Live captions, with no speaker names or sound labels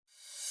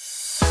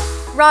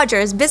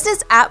Rogers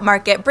Business App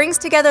Market brings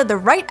together the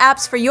right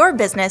apps for your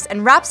business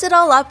and wraps it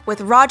all up with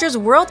Rogers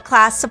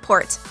world-class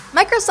support.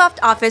 Microsoft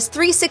Office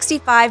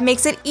 365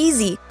 makes it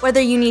easy,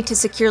 whether you need to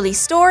securely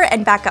store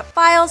and back up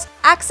files,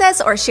 access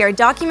or share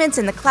documents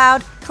in the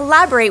cloud,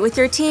 collaborate with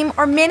your team,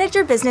 or manage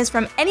your business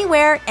from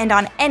anywhere and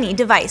on any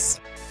device.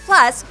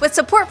 Plus, with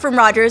support from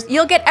Rogers,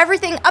 you'll get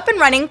everything up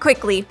and running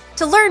quickly.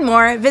 To learn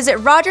more, visit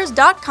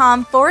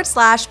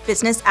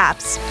rogers.com/business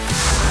apps.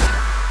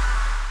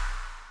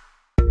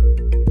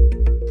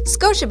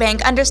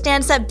 Scotiabank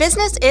understands that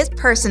business is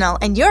personal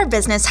and your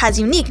business has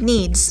unique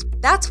needs.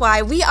 That's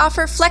why we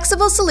offer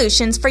flexible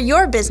solutions for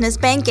your business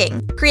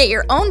banking. Create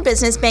your own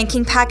business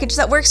banking package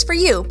that works for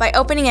you by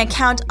opening an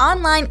account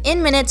online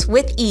in minutes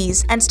with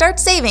ease and start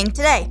saving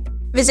today.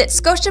 Visit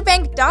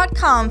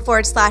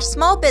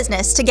scotiabank.com/small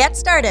business to get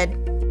started.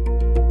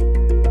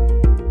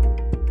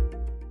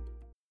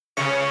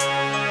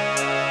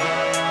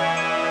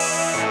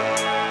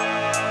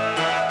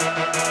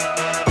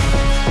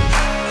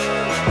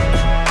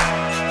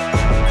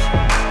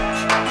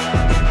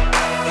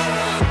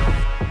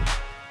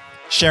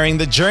 Sharing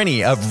the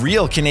journey of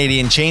real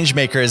Canadian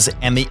changemakers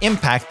and the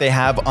impact they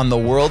have on the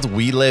world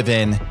we live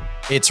in.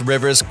 It's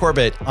Rivers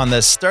Corbett on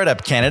the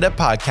Startup Canada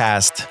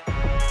podcast.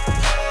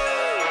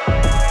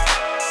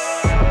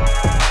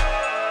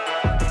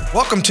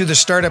 Welcome to the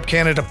Startup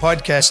Canada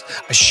podcast,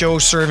 a show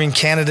serving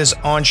Canada's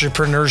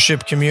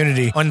entrepreneurship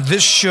community. On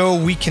this show,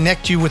 we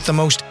connect you with the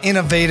most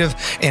innovative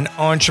and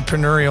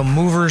entrepreneurial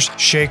movers,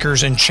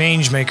 shakers, and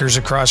change makers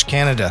across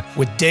Canada.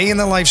 With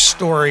day-in-the-life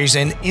stories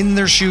and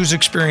in-their-shoes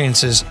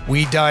experiences,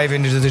 we dive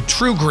into the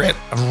true grit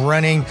of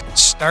running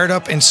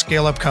startup and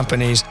scale-up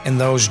companies and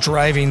those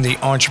driving the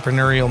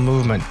entrepreneurial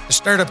movement. The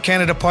Startup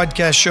Canada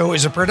podcast show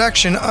is a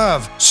production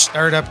of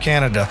Startup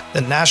Canada,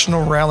 the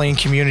national rallying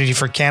community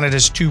for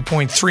Canada's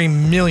 2.3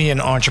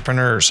 million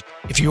entrepreneurs.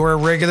 If you are a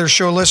regular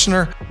show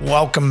listener,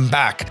 welcome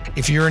back.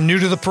 If you're new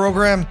to the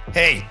program,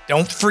 hey,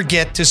 don't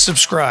forget to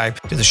subscribe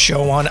to the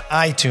show on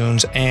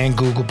iTunes and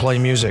Google Play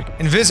Music.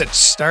 And visit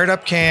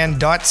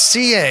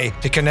startupcan.ca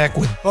to connect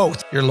with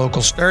both your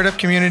local startup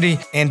community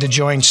and to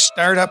join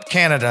Startup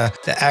Canada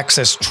to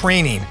access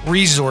training,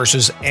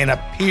 resources, and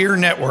a peer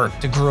network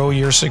to grow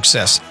your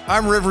success.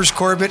 I'm Rivers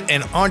Corbett,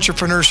 and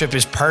entrepreneurship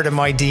is part of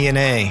my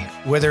DNA.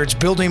 Whether it's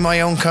building my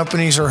own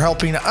companies or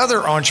helping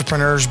other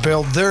entrepreneurs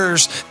build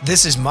theirs,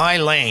 this is my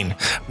lane.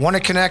 Want to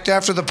connect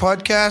after the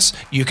podcast?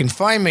 You can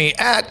find me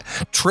at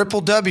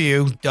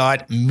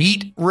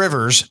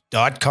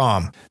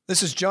www.meetrivers.com.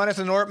 This is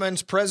Jonathan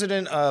Ortmans,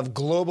 president of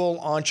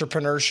Global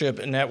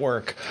Entrepreneurship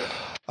Network.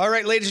 All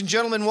right, ladies and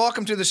gentlemen,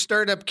 welcome to the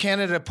Startup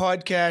Canada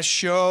podcast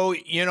show.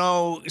 You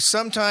know,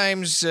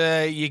 sometimes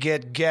you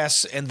get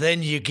guests and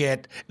then you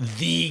get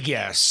the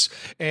guests.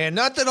 And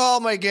not that all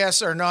my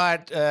guests are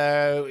not,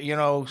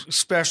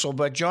 special,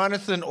 but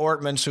Jonathan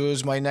Ortmans, who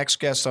is my next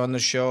guest on the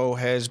show,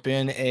 has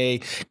been a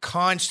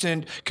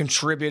constant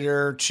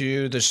contributor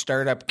to the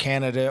Startup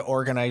Canada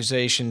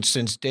organization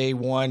since day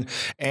one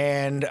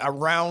and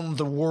around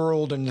the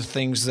world and the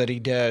things that he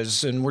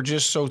does. And we're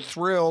just so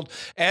thrilled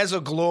as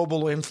a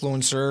global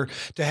influencer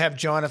to have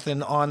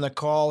Jonathan on the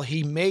call.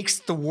 He makes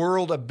the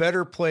world a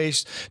better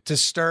place to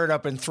start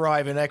up and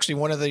thrive. And actually,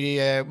 one of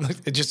the,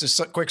 just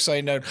a quick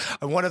side note,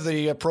 one of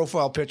the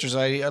profile pictures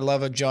I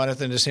love of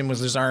Jonathan is him with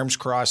his arms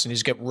crossed, and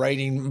he's got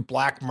writing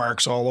black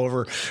marks all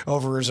over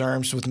his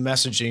arms with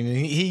messaging.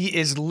 And he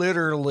is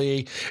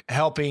literally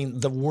helping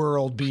the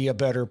world be a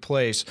better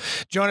place.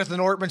 Jonathan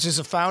Ortmans is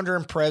the founder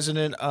and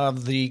president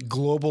of the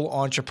Global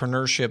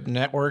Entrepreneurship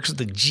Networks,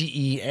 the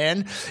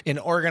GEN, an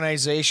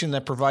organization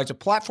that provides a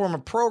platform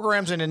of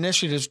programs and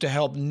initiatives to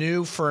help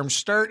new firms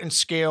start and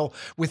scale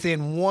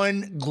within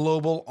one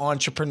global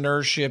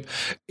entrepreneurship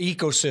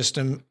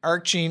ecosystem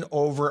arching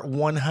over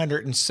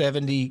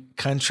 170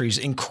 countries.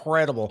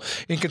 Incredible.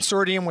 In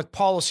consortium with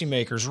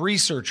policymakers,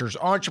 researchers,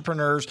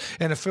 entrepreneurs,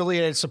 and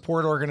affiliated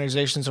support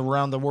organizations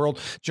around the world,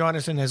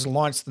 Jonathan has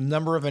launched a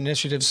number of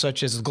initiatives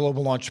such as the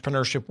Global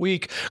Entrepreneurship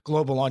Week,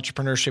 Global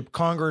Entrepreneurship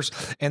Congress,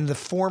 and the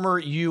former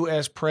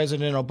U.S.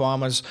 President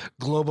Obama's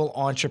Global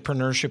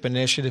Entrepreneurship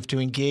Initiative to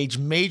engage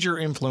major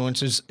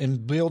influences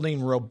in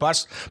building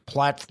robust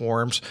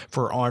platforms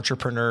for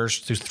entrepreneurs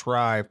to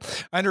thrive.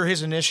 Under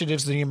his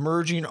initiatives, the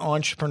emerging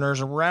entrepreneurs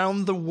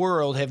around the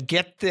world have,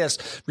 get this,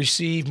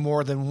 received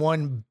more than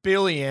 $1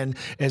 billion,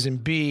 as in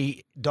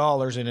B,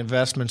 dollars in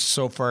investments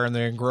so far, and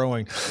they're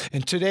growing.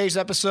 In today's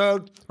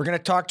episode, we're going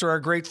to talk to our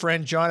great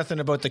friend Jonathan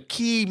about the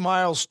key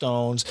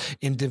milestones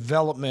in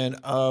development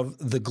of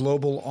the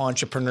global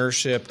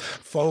entrepreneurship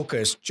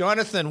focus.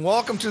 Jonathan,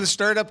 welcome to the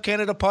Startup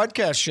Canada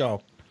podcast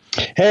show.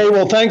 Hey,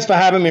 well, thanks for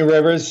having me,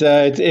 Rivers.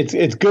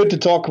 It's good to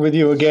talk with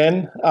you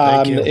again.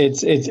 Thank you.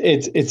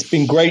 It's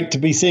been great to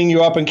be seeing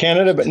you up in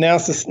Canada, but now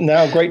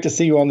great to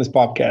see you on this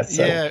podcast.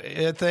 So.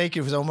 Yeah, thank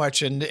you so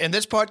much. And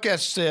this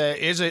podcast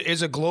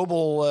is a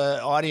global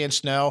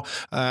audience now,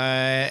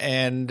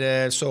 and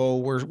so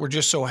we're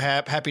just so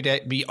happy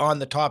to be on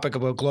the topic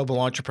about global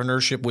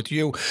entrepreneurship with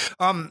you,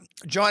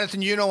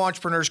 Jonathan.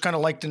 Entrepreneurs kind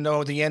of like to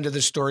know the end of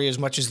the story as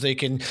much as they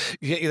can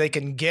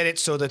get it,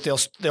 so that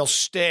they'll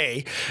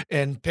stay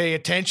and pay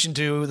attention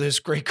to this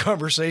great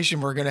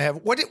conversation we're going to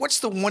have. What's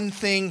the one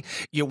thing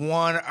you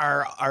want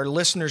our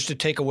listeners to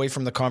take away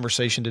from the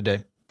conversation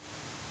today?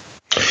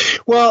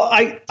 Well,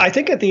 I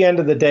think at the end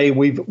of the day,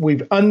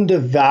 we've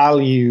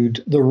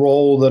undervalued the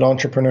role that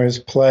entrepreneurs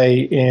play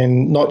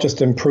in not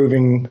just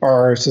improving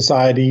our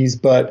societies,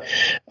 but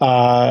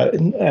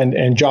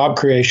and job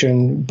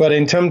creation, but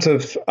in terms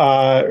of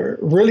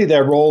really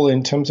their role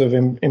in terms of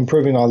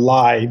improving our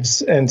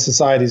lives and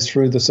societies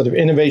through the sort of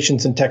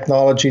innovations and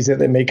technologies that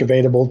they make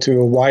available to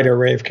a wide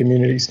array of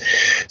communities.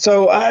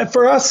 So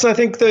for us, I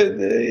think that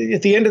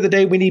at the end of the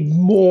day, we need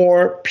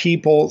more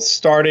people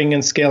starting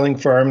and scaling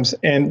firms,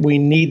 and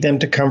we need them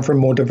to come from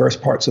more diverse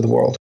parts of the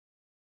world.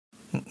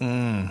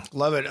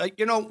 Love it.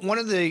 One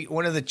of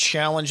the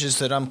challenges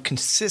that I'm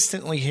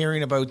consistently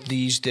hearing about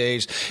these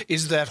days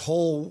is that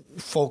whole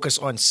focus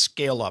on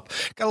scale up.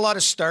 Got a lot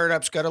of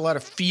startups, got a lot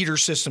of feeder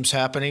systems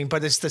happening,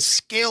 but it's the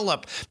scale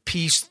up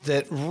piece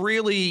that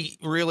really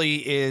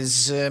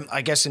is,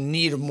 I guess, in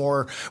need of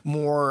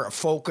more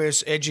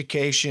focus,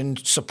 education,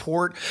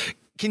 support.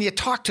 Can you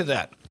talk to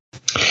that?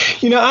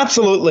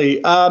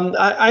 Absolutely.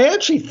 I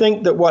actually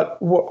think that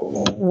what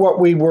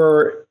we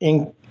were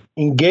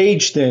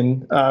engaged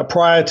in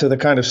prior to the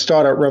kind of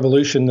startup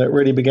revolution that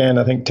really began,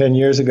 I think, 10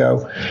 years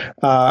ago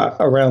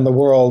around the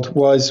world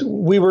was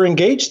we were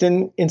engaged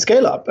in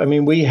scale up. I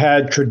mean, we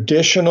had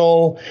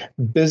traditional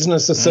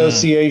business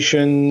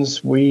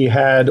associations. We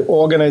had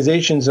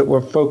organizations that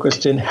were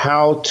focused in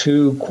how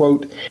to,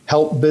 quote,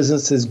 help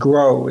businesses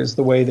grow is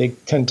the way they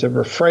tend to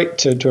have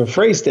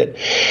phrased it.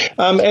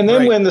 And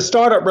then when the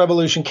startup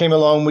revolution came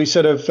along, we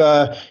sort of,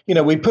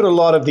 we put a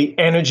lot of the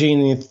energy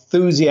and the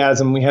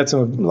enthusiasm. We had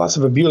lots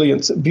of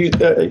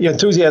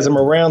enthusiasm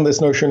around this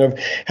notion of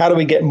how do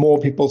we get more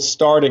people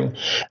starting.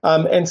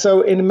 And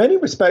so in many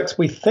respects,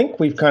 we think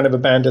we've kind of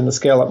abandoned the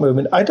scale-up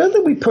movement. I don't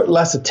think we put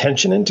less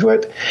attention into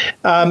it.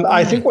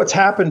 I think what's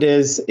happened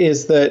is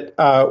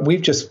that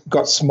we've just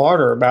got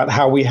smarter about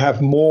how we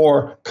have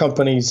more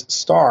companies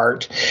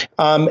start.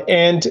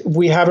 And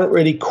we haven't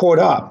really caught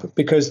up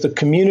because the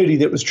community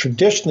that was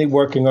traditionally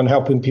working on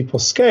helping people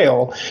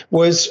scale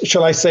was,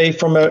 shall I say,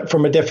 from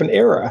a different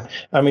era.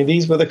 I mean,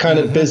 these were the kind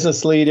of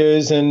business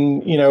leaders and,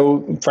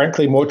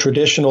 frankly, more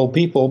traditional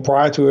people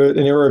prior to an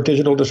era of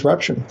digital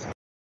disruption.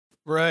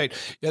 Right.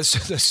 That's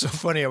so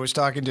funny. I was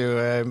talking to,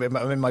 I'm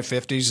in my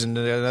 50s, and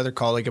another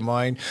colleague of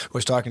mine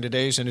was talking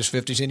today. He's in his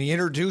 50s, and he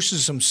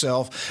introduces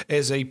himself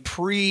as a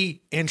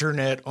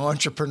pre-internet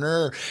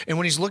entrepreneur. And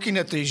when he's looking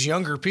at these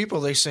younger people,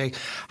 they say,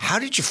 how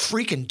did you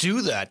freaking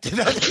do that?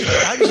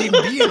 How did you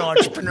even be an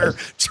entrepreneur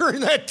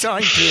during that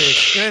time period?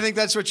 And I think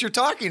that's what you're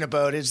talking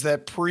about, is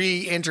that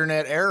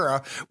pre-internet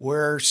era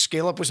where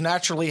scale-up was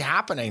naturally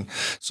happening.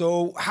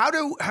 So what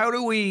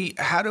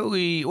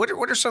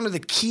are some of the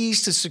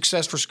keys to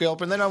success for scale-up?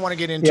 And then I want to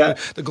get into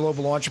the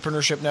Global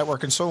Entrepreneurship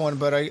Network and so on.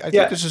 But I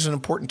think this is an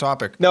important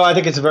topic. No, I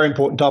think it's a very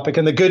important topic.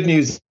 And the good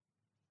news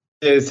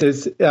is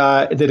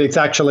that it's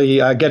actually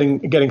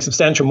getting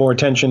substantial more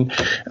attention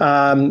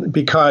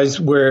because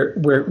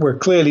we're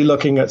clearly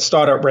looking at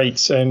startup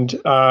rates, and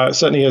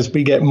certainly as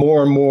we get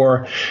more and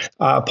more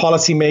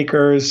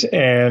policymakers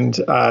and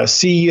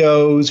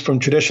CEOs from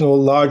traditional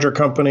larger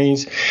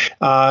companies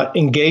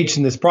engaged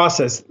in this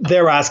process,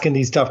 they're asking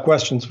these tough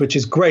questions, which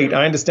is great.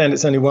 I understand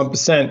it's only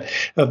 1%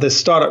 of the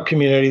startup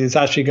community that's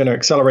actually going to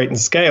accelerate and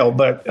scale,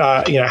 but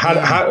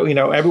how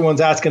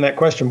everyone's asking that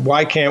question.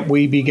 Why can't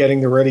we be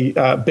getting the really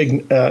big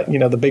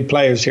the big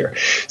players here?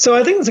 So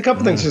I think there's a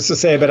couple things just to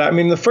say about it. I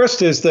mean, the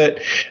first is that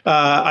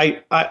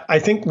I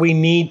think we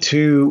need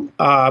to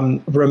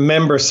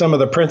remember some of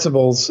the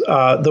principles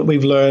that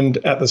we've learned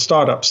at the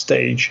startup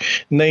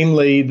stage,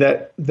 namely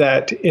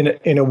that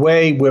in a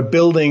way we're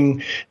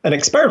building an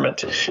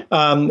experiment,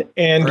 and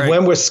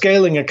when we're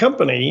scaling a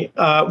company,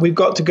 we've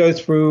got to go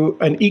through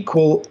an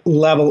equal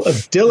level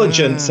of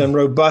diligence and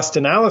robust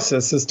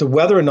analysis as to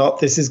whether or not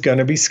this is going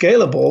to be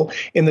scalable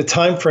in the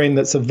time frame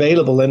that's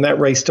available in that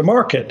race to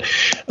market.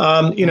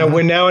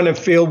 We're now in a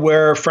field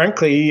where,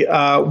 frankly,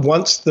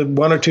 once the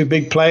one or two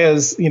big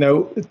players,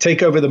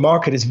 take over the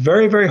market, it's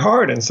very, very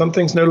hard, and some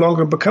things no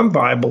longer become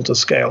viable to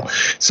scale.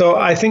 So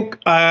I think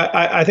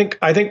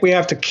we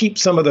have to keep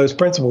some of those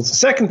principles. The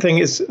second thing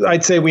is,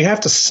 I'd say we have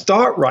to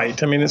start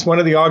right. I mean, it's one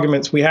of the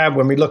arguments we have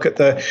when we look at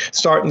the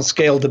start and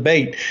scale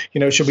debate.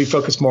 Should we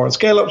focus more on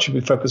scale up? Should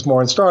we focus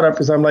more on startup?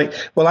 Because I'm like,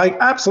 well, I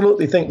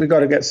absolutely think we've got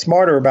to get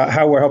smarter about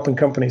how we're helping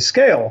companies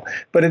scale.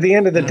 But at the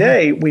end of the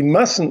day, we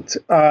mustn't mustn't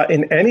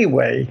in any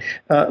way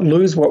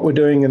lose what we're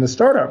doing in the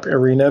startup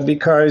arena,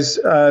 because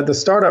the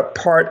startup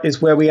part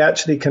is where we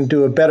actually can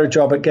do a better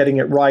job at getting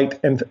it right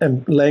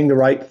and laying the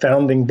right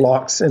founding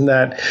blocks in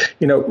that,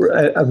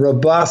 a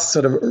robust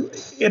sort of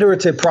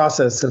iterative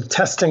process of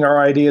testing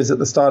our ideas at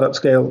the startup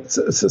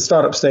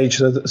stage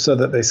so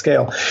that they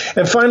scale.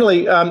 And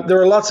finally,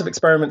 there are lots of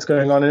experiments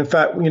going on. And in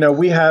fact,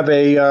 we have a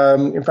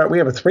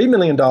 $3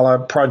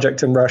 million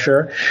project in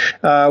Russia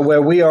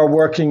where we are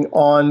working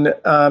on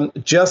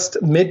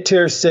just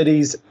mid-tier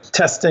cities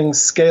testing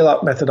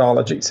scale-up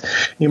methodologies.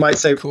 You might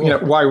say, cool.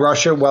 Why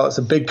Russia? Well, it's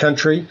a big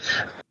country.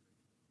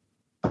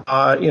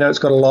 It's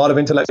got a lot of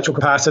intellectual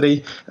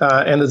capacity,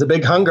 and there's a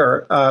big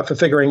hunger for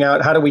figuring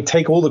out how do we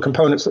take all the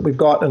components that we've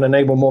got and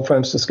enable more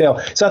firms to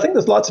scale. So I think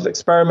there's lots of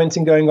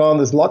experimenting going on.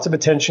 There's lots of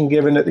attention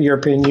given at the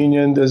European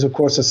Union. There's, of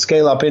course, a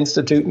Scale-Up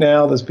Institute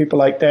now. There's people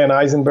like Dan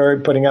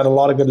Eisenberg putting out a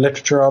lot of good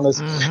literature on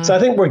this. Mm-hmm. So I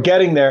think we're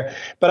getting there.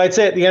 But I'd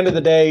say at the end of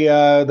the day,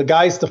 the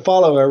guys to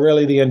follow are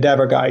really the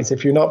Endeavor guys.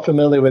 If you're not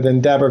familiar with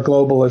Endeavor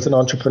Global as an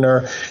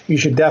entrepreneur, you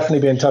should definitely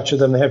be in touch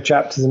with them. They have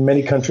chapters in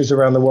many countries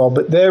around the world,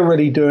 but they're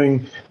really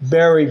doing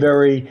very,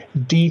 very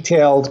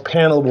detailed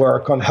panel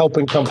work on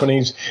helping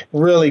companies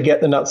really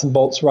get the nuts and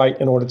bolts right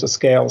in order to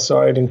scale.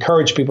 So I'd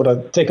encourage people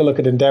to take a look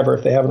at Endeavor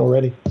if they haven't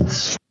already.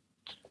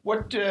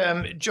 What,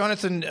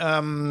 Jonathan,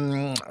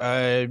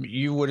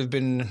 you would have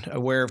been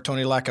aware of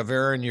Tony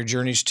Lacavera and your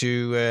journeys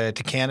to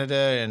Canada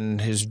and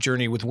his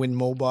journey with Win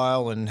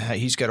Mobile, and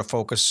he's got a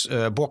focus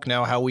book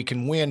now, How We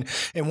Can Win.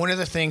 And one of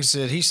the things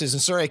that he says,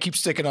 and sorry, I keep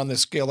sticking on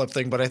this scale-up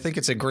thing, but I think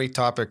it's a great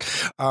topic,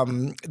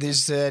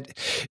 is that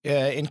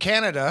in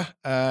Canada,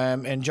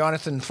 and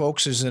Jonathan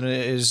Folks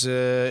is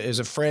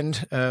a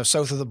friend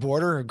south of the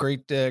border, a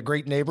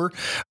great neighbor.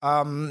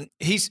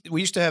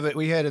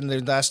 We had in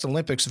the last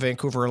Olympics,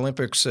 Vancouver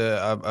Olympics,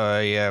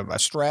 a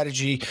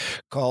strategy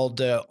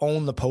called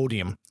Own the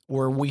Podium,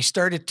 where we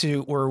started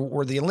to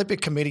where the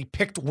Olympic Committee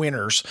picked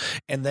winners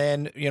and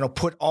then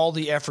put all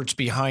the efforts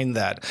behind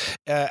that.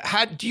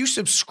 Do you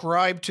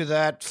subscribe to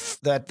that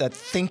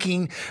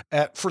thinking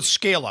for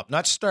scale up,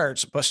 not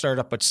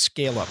startup, but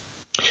scale up?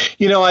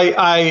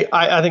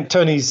 I think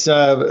Tony's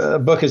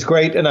book is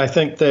great, and I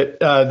think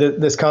that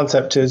this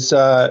concept is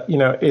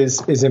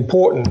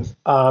important.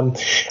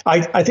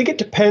 I think it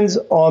depends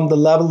on the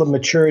level of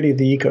maturity of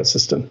the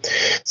ecosystem.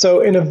 So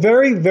in a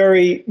very,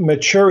 very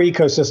mature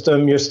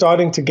ecosystem, you're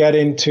starting to get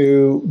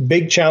into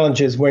big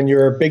challenges when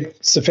you're a big,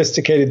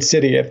 sophisticated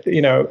city.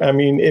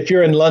 If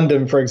you're in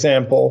London, for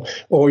example,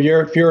 or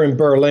if you're in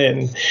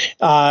Berlin,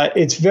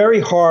 it's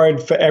very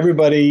hard for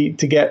everybody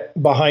to get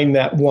behind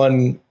that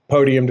one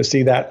podium to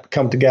see that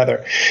come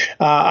together.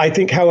 I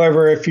think,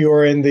 however, if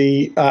you're in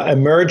the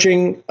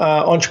emerging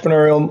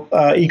entrepreneurial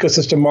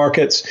ecosystem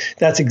markets,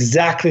 that's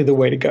exactly the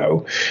way to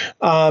go,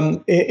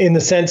 in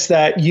the sense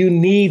that you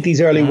need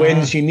these early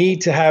wins. You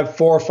need to have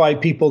 4 or 5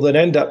 people that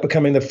end up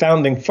becoming the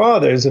founding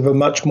fathers of a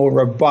much more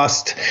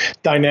robust,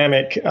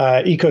 dynamic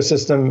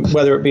ecosystem,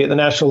 whether it be at the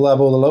national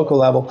level or the local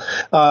level.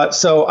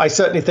 So I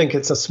certainly think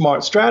it's a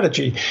smart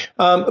strategy.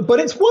 But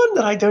it's one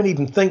that I don't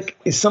even think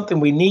is something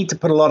we need to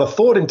put a lot of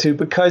thought into,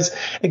 because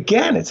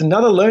again, it's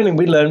another learning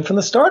we learned from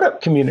the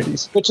startup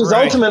communities, which is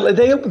ultimately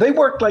they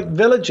work like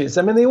villages.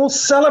 I mean, they all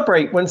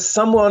celebrate when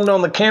someone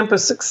on the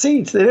campus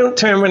succeeds. They don't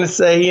turn around and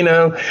say,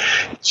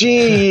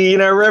 gee,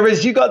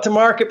 Rivers, you got to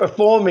market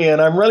before me,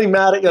 and I'm really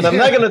mad at you, and I'm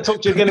not going to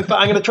talk to you again.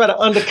 I'm going to try to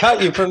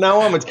undercut you from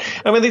now onwards.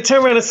 I mean, they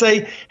turn around and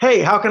say, hey,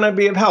 how can I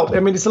be of help? I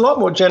mean, it's a lot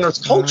more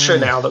generous culture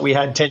now that we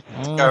had 10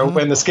 years ago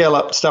when the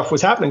scale-up stuff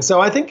was happening.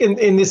 So I think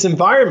in this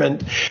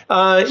environment,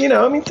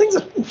 things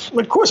are,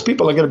 of course,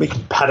 people are going to be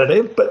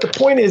competitive, but the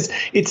point is,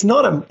 it's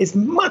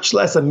much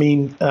less a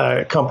mean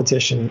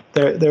competition.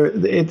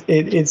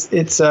 It's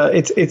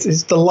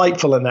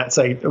delightful in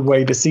that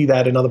way to see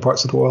that in other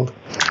parts of the world.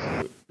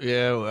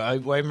 Yeah, I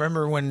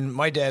remember when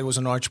my dad was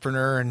an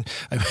entrepreneur, and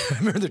I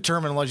remember the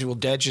terminology, well,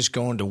 Dad's just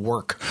going to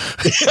work.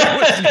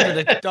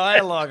 The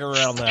dialogue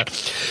around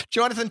that.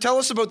 Jonathan, tell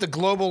us about the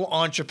Global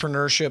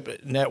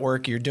Entrepreneurship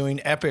Network. You're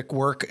doing epic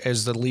work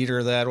as the leader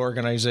of that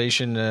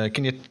organization.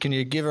 Can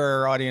you give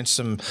our audience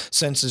some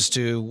sense as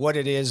to what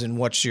it is and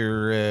what's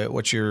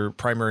your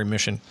primary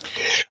mission?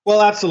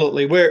 Well,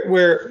 absolutely.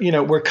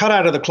 We're cut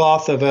out of the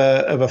cloth of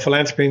a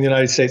philanthropy in the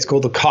United States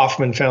called the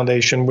Kauffman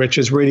Foundation, which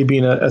has really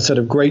been a sort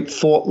of great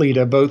thought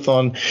leader, both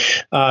on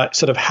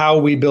sort of how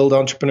we build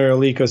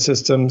entrepreneurial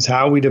ecosystems,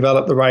 how we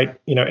develop the right,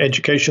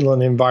 educational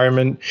and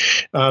environment,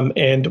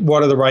 and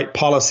what are the right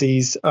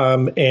policies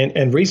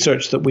and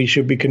research that we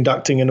should be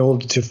conducting in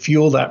order to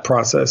fuel that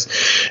process.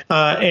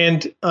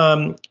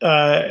 When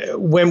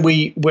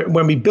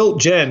we built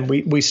Gen,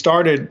 we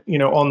started,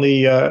 on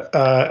the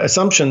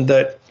assumption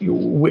that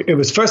it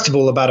was first of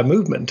all about a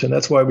movement, and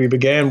that's why we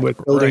began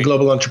with building Right.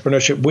 Global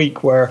Entrepreneurship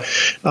Week,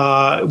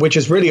 which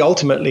is really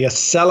ultimately a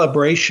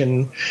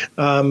celebration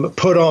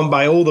put on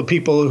by all the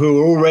people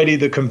who are already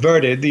the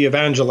converted, the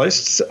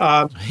evangelists,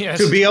 Yes.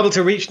 to be able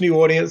to reach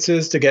new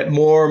audiences, to get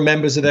more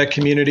members of their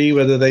community,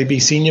 whether they be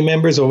senior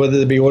members or whether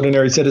they be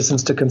ordinary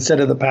citizens, to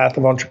consider the path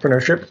of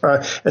entrepreneurship,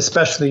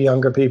 especially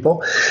younger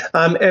people.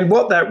 And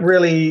what that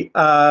really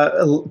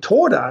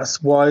taught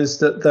us was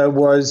that there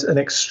was an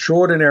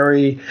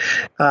extraordinary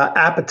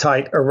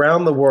appetite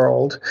around the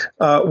world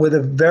with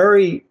a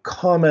very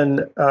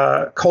common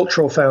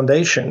cultural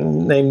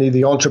foundation, namely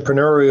the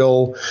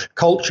entrepreneurial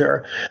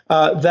culture,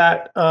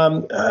 that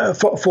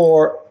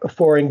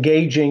for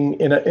engaging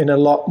in a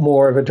lot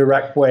more of a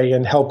direct way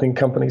in helping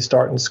companies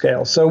start and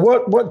scale. So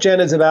what Gen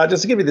is about,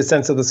 just to give you the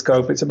sense of the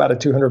scope, it's about a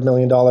 $200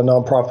 million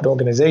nonprofit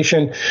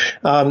organization.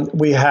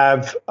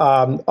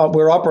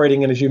 We're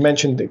operating in, as you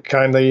mentioned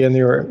kindly in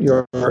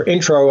your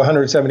intro,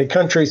 170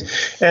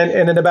 countries,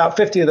 and in about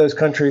 50 of those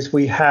countries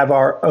we have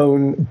our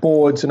own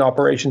boards and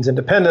operations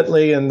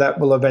independently, and that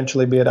will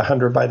eventually be at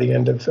 100 by the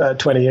end of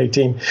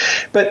 2018.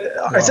 But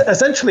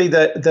essentially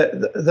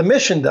the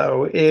mission,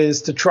 though,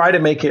 is to try to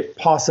make it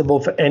possible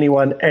for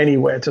anyone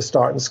anywhere to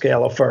start and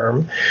scale a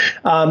firm.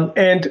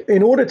 And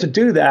in order to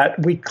do that,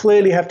 we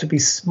clearly have to be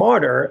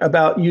smarter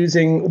about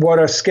using what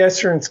are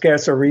scarcer and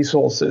scarcer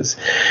resources.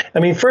 I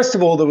mean, first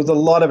of all, there was a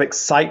lot of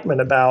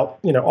excitement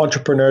about,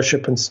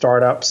 entrepreneurship and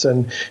startups.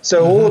 And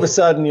so all of a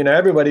sudden,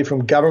 everybody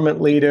from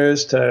government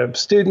leaders to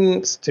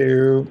students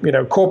to,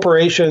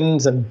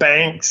 corporations and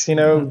banks,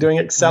 doing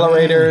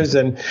accelerators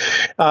and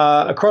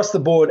across the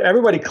board,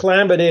 everybody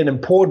clambered in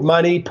and poured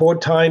money,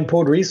 poured time,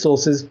 poured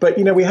resources. But,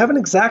 we haven't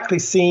exactly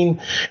seen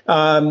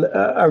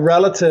a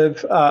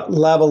relative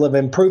level of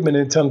improvement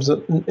in terms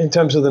of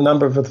the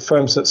number of the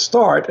firms that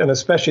start, and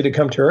especially to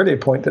come to your earlier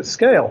point, that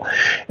scale.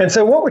 And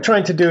so what we're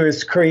trying to do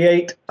is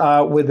create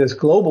with this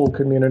global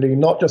community,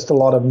 not just a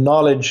lot of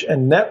knowledge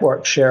and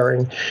network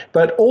sharing,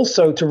 but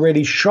also to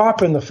really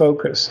sharpen the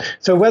focus.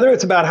 So whether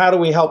it's about how do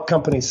we help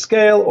companies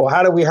scale, or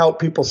how do we help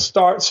people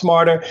start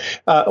smarter,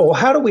 or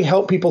how do we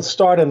help people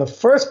start in the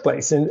first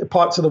place in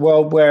parts of the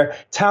world where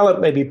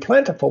talent may be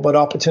plentiful, but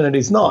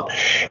opportunities not,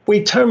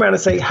 we turn around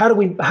and say, how do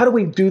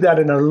we do that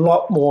in a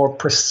lot more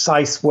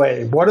precise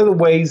way? What are the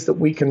ways that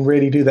we can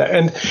really do that?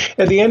 And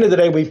at the end of the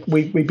day,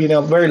 we've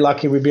been very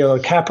lucky. We've been able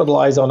to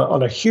capitalize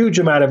on a huge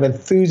amount of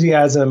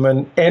enthusiasm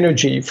and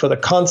energy for the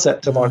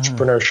concept of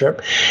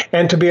entrepreneurship,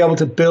 and to be able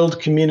to build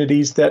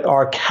communities that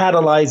are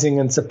catalyzing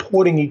and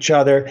supporting each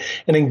other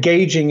and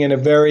engaging in a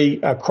very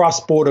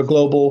cross-border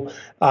global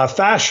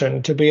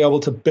fashion, to be able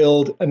to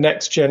build a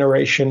next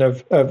generation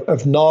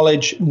of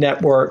knowledge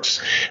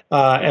networks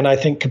and I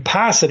think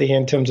capacity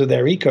in terms of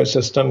their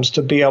ecosystems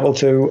to be able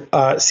to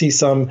see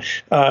some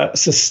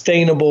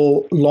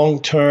sustainable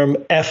long-term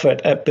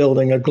effort at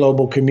building a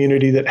global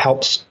community that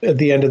helps, at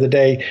the end of the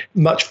day,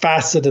 much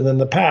faster than in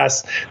the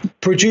past,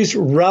 produce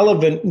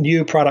relevant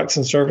new products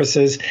and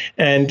services,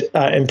 and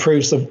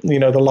improves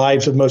the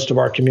lives of most of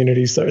our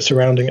communities that are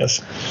surrounding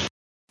us.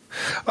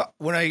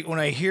 When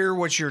I hear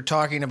what you're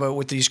talking about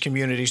with these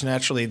communities,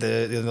 naturally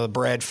the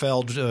Brad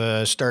Feld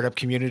startup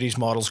communities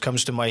models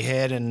comes to my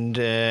head, and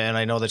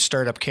I know that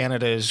Startup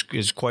Canada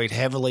is quite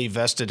heavily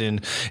vested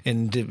in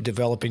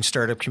developing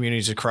startup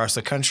communities across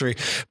the country.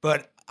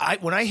 But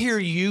when I hear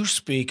you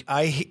speak,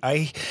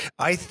 I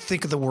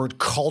think of the word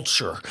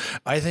culture.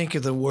 I think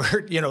of the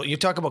word, you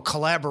talk about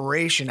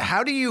collaboration.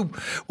 How do you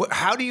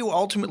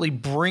ultimately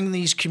bring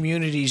these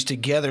communities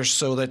together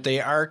so that they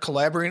are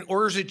collaborating?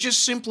 Or is it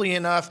just simply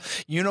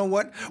enough, you know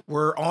what,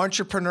 we're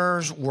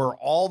entrepreneurs, we're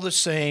all the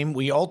same,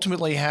 we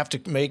ultimately have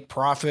to make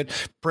profit,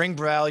 bring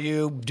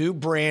value, do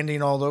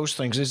branding, all those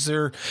things? Is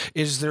there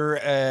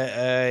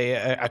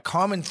a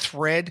common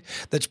thread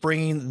that's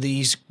bringing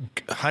these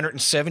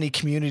 170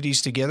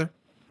 communities together?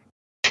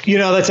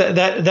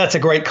 That's a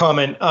great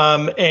comment.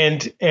 When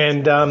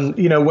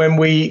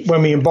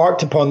we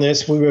embarked upon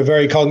this, we were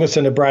very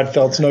cognizant of Brad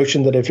Feld's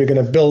notion that if you're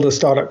going to build a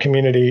startup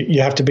community,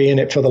 you have to be in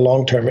it for the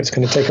long term. It's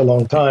going to take a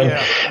long time.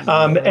 Yeah.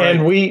 Right.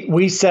 And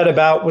we set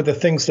about with the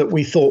things that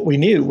we thought we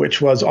knew, which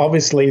was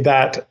obviously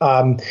that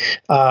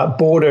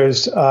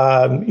borders,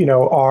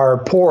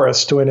 are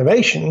porous to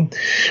innovation.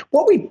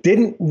 What we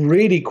didn't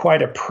really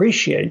quite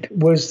appreciate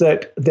was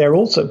that they're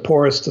also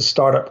porous to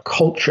startup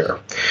culture.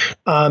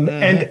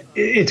 And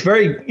it's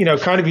very,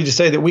 kind of you to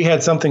say that we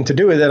had something to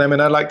do with it. I mean,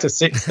 I'd like to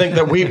think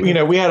that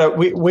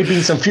we've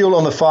been some fuel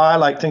on the fire,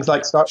 like things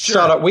like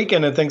Startup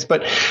Weekend and things.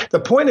 But the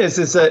point is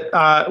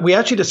that we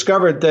actually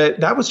discovered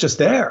that was just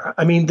there.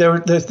 I mean,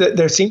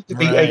 there seemed to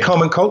be a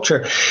common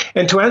culture.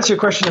 And to answer your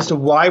question as to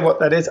what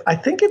that is, I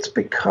think it's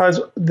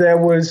because there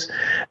was,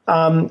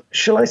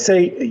 shall I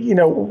say,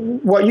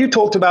 what you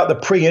talked about, the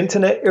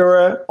pre-internet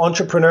era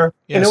entrepreneur.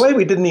 Yes. In a way,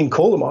 we didn't even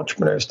call them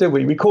entrepreneurs, did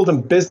we? We called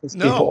them business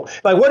people.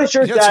 Like, what does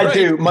your dad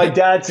do? My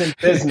dad's in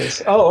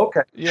business. Oh,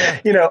 okay. Yeah.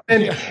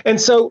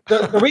 And so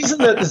the reason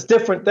that it's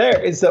different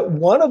there is that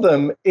one of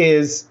them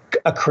is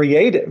a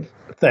creative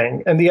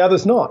thing and the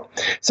other's not.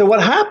 So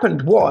what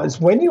happened was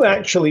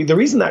the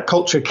reason that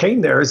culture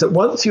came there is that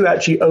once you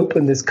actually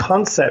opened this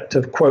concept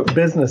of, quote,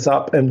 business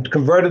up and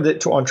converted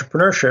it to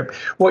entrepreneurship,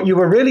 what you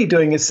were really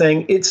doing is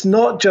saying it's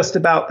not just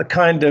about the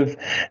kind of,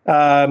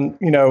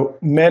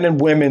 men and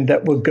women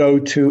that would go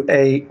to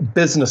a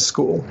business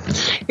school.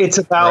 It's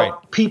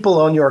about people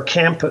on your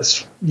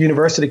campus,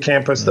 university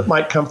campus, that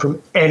might come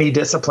from any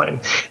discipline.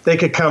 They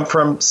could come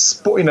from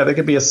sport, they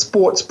could be a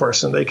sports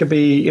person. They could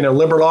be,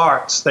 liberal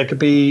arts. They could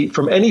be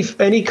from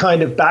any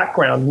kind of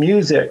background,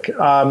 music,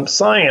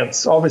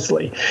 science,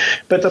 obviously.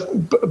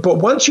 But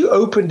once you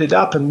opened it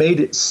up and made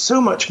it so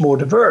much more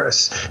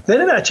diverse,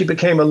 then it actually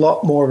became a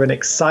lot more of an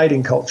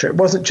exciting culture. It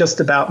wasn't just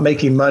about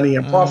making money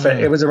and profit.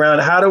 It was around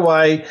how do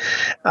I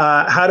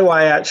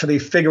actually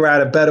figure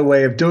out a better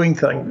way of doing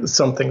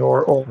something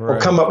or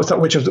come up with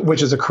something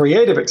which is a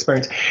creative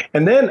experience.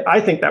 And then I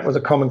think that was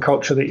a common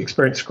culture that you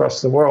experienced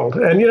across the world.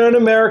 And and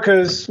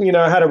America's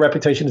had a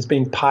reputation as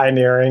being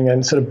pioneering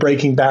and sort of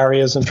breaking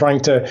barriers and trying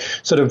to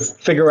sort of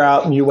figure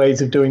out new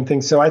ways of doing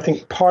things. So I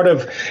think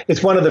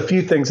it's one of the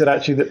few things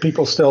that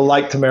people still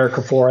liked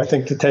America for. I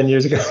think 10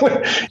 years ago,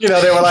 they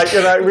were like,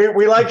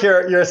 we like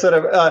your sort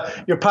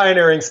of your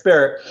pioneering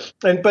spirit.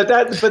 But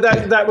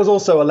that was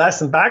also a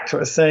lesson back to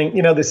us saying,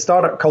 this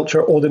startup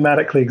culture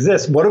automatically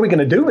exists. What are we going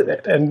to do with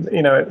it?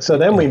 And so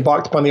then we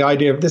embarked upon the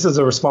idea of this is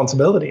a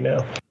responsibility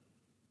now.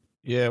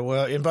 Yeah,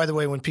 well, and by the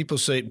way, when people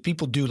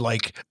do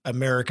like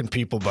American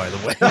people, by the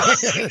way,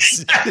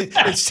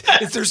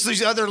 there's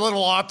these other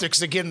little optics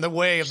that get in the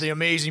way of the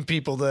amazing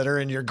people that are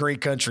in your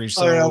great country.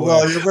 So,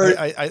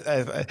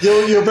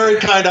 you're very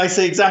kind. I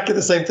say exactly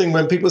the same thing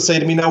when people say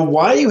to me, now,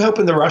 why are you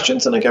helping the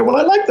Russians? And I go, well,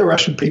 I like the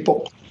Russian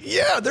people.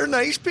 Yeah, they're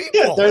nice people.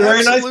 Yeah, they're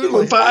very nice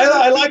people. But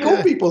I like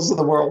all peoples of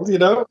the world,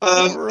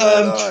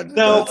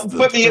 Now,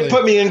 put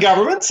me in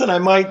governments, and I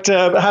might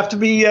have to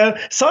be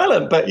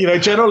silent. But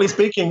generally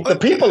speaking, the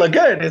people are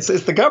good. It's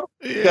the government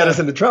that got us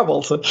into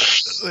trouble. So.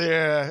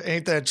 Yeah,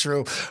 ain't that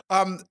true?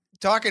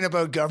 Talking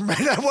about government,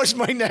 that was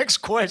my next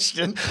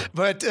question.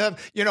 But,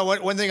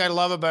 one thing I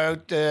love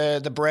about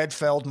the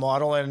Breadfeld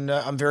model, and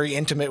I'm very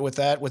intimate with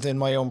that within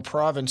my own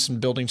province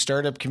and building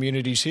startup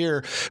communities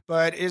here,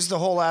 but is the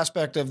whole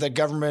aspect of the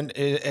government,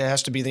 it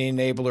has to be the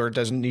enabler. It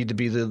doesn't need to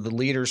be the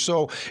leader.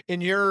 So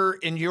in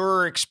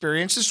your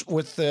experiences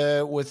with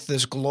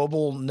this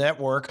global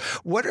network,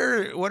 what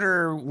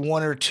are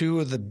one or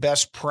two of the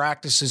best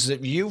practices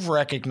that you've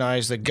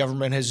recognized that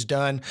government has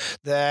done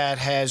that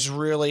has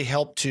really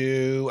helped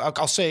to,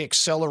 I'll say,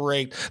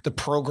 accelerate the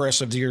progress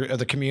of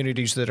the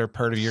communities that are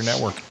part of your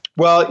network?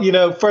 Well,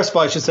 first of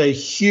all, I should say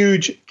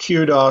huge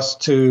kudos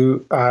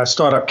to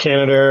Startup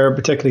Canada,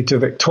 particularly to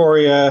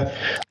Victoria,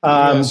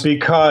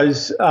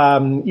 because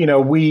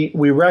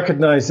we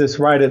recognize this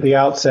right at the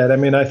outset. I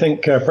mean, I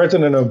think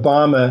President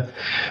Obama,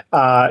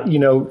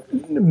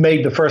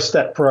 made the first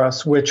step for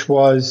us, which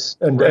was,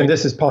 and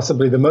this is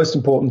possibly the most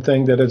important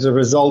thing, that as a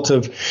result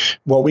of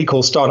what we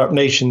call Startup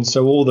Nation,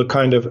 so all the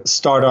kind of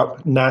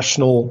startup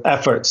national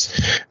efforts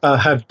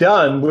have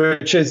done,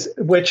 which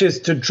is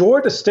to draw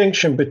a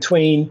distinction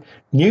between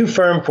new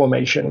firm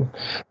formation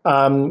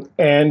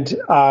and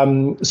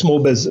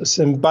small business.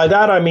 And by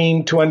that, I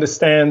mean to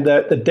understand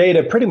that the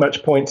data pretty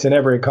much points in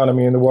every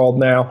economy in the world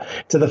now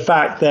to the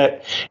fact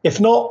that if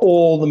not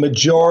all, the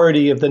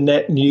majority of the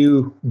net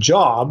new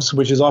jobs,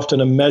 which is often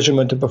a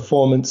measurement of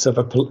performance of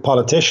a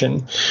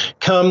politician,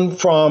 come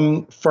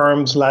from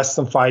firms less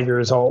than 5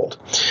 years old.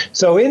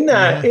 So in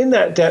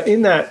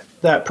that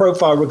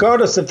profile,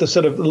 regardless of the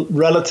sort of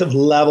relative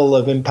level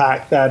of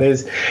impact that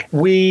is,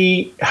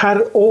 we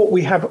have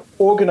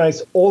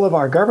organized all of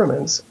our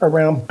governments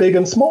around big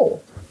and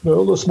small.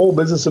 The Small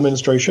Business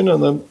Administration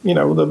and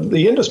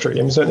the industry.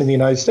 I mean, certainly in the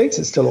United States,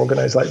 it's still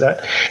organized like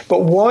that.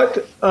 But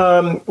what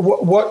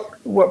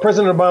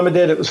President Obama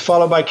did, it was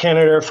followed by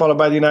Canada, followed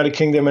by the United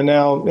Kingdom, and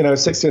now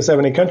 60 or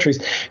 70 countries.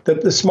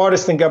 The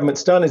smartest thing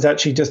government's done is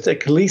actually just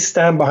at least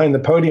stand behind the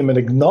podium and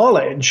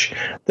acknowledge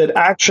that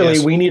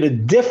actually we need a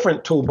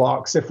different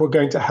toolbox if we're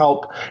going to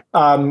help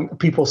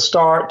people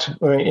start.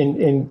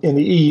 In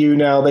the EU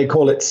now, they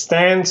call it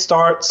Stand,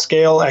 Start,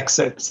 Scale,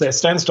 Exit. It's their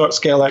Stand, Start,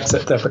 Scale,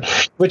 Exit effort,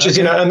 which is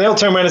and they'll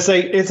turn around and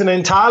say it's an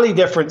entirely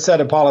different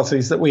set of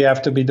policies that we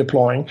have to be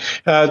deploying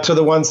to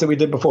the ones that we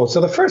did before. So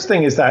the first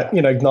thing is that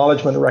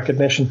acknowledgement and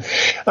recognition.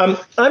 I'm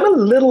a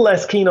little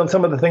less keen on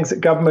some of the things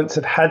that governments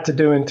have had to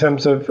do in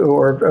terms of,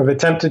 or have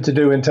attempted to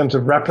do in terms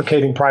of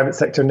replicating private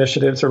sector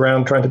initiatives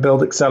around trying to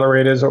build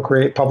accelerators or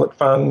create public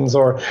funds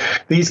or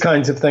these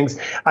kinds of things.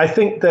 I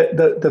think that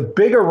the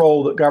bigger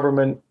role that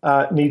government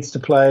needs to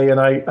play,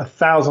 and I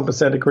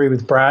 1,000% agree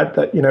with Brad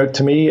that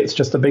to me it's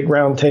just a big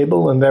round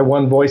table and they're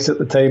one voice at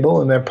the table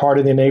and they're part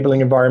of the enabling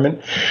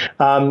environment.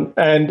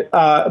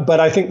 But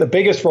I think the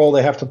biggest role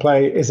they have to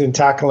play is in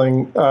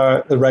tackling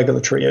the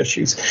regulatory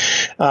issues.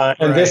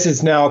 And this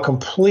has now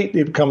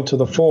completely come to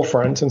the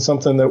forefront, and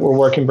something that we're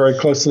working very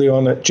closely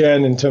on at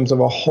Gen in terms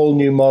of a whole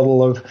new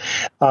model of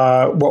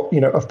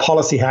of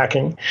policy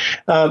hacking,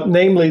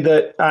 namely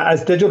that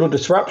as digital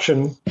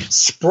disruption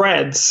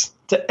spreads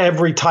to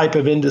every type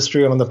of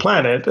industry on the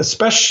planet,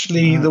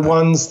 especially the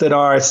ones that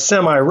are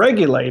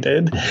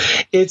semi-regulated.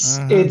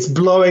 It's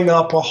blowing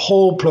up a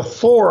whole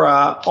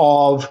plethora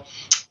of,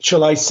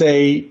 shall I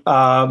say,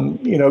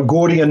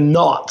 Gordian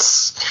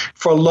knots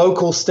for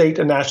local, state,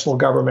 and national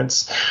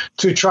governments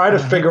to try to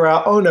figure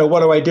out, oh no, what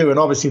do I do? And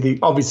obviously, the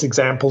obvious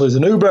example is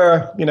an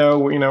Uber.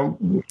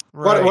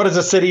 What does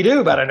a city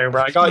do about an Uber?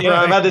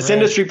 I've had this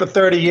industry for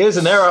 30 years,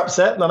 and they're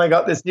upset, and then I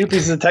got this new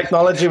piece of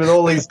technology with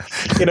all these,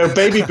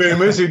 baby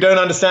boomers who don't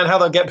understand how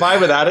they'll get by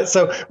without it.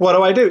 So what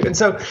do I do? And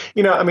so,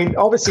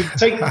 obviously,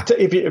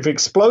 if you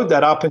explode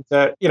that up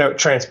into,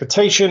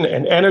 transportation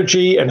and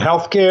energy and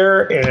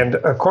healthcare and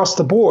across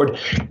the board,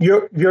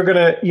 you're going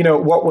to,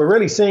 what we're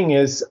really seeing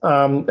is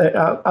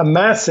a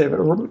massive,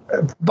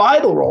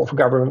 vital role for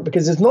government,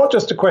 because it's not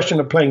just a question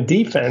of playing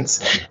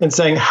defense and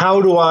saying,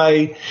 how do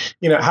I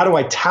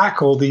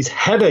tackle these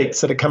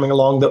headaches that are coming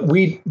along that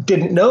we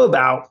didn't know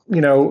about,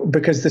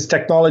 because this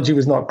technology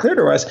was not clear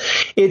to us.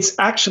 It's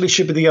actually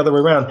should be the other way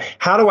around.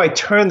 How do I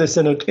turn this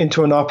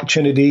into an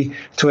opportunity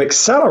to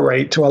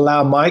accelerate, to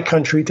allow my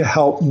country to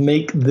help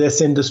make this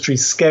industry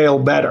scale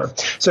better?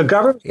 So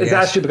government has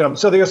actually become,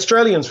 so the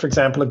Australians, for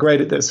example, are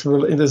great at this.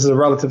 This is a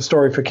relative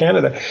story for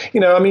Canada.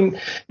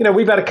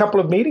 We've had a couple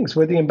of meetings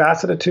with the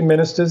ambassador, 2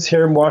 ministers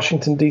here in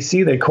Washington,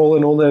 D.C. They call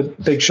in all the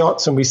big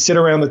shots and we sit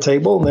around the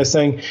table and they're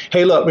saying,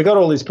 hey, look, we got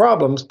all these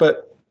problems,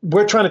 but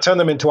we're trying to turn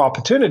them into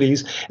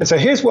opportunities. And so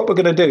here's what we're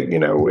going to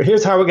do.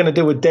 Here's how we're going to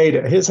deal with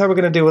data. Here's how we're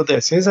going to deal with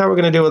this. Here's how we're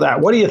going to deal with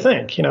that. What do you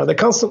think? They're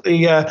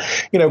constantly,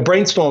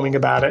 brainstorming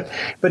about it.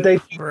 But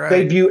they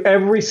view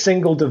every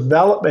single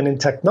development in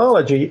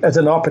technology as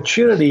an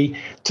opportunity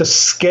to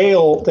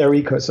scale their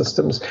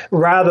ecosystems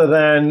rather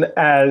than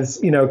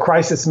as,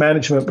 crisis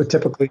management would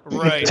typically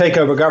take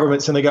over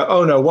governments and they go,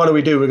 oh no, what do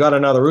we do? We got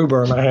another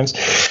Uber in our hands.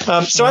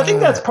 So I think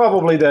that's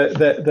probably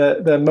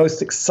the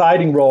most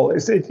exciting role.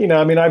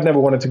 I've never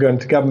wanted to go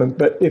into government,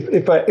 but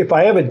if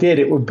I ever did,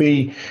 it would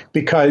be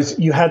because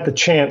you had the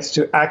chance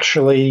to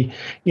actually,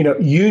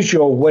 use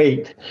your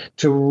weight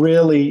to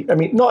really,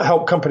 not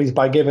help companies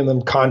by giving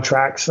them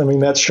contracts.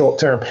 That's short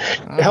term.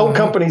 Help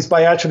companies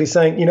by actually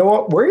saying, you know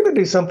what, we're going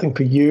to do something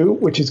for you,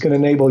 which is going to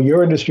enable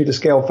your industry to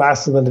scale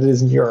faster than it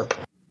is in Europe.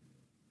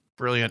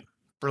 Brilliant.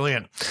 You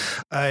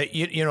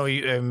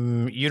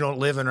don't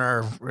live in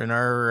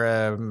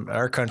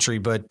our country,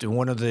 but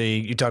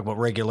you talk about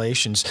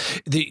regulations.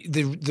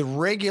 The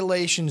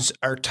regulations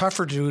are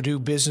tougher to do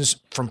business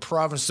from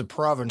province to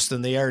province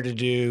than they are to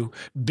do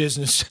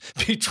business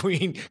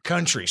between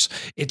countries.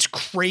 It's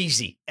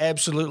crazy,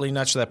 absolutely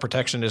nuts, that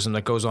protectionism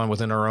that goes on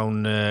within our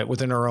own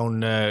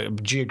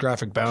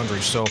geographic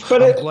boundaries. So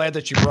I'm glad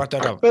that you brought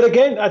that up. But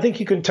again, I think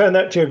you can turn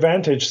that to your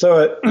advantage.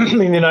 So in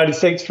the United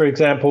States, for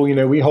example,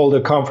 we hold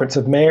a conference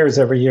of mayors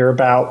every year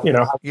about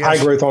high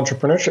growth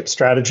entrepreneurship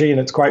strategy, and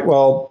it's quite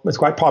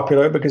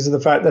popular because of the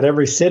fact that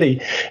every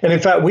city, and in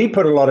fact we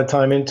put a lot of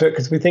time into it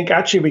because we think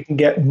actually we can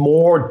get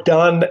more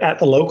done at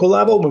the local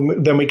level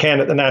than we can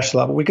at the national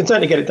level. We can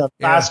certainly get it done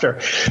faster,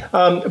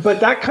 but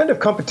that kind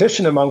of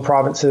competition among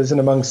provinces and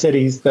among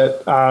cities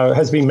that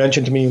has been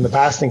mentioned to me in the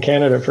past in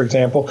Canada, for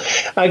example,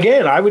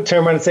 again, I would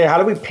turn around and say, how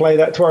do we play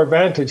that to our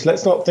advantage?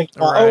 Let's not think,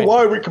 why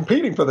are we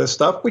competing for this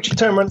stuff? We should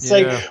turn around and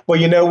say, well,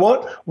 you know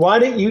what? Why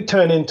don't you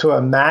turn into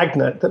a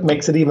magnet that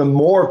makes it even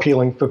more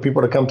appealing for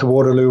people to come to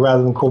Waterloo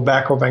rather than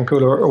Quebec or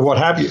Vancouver or what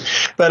have you.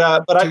 But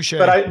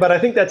I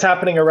think that's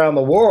happening around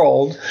the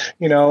world,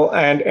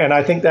 and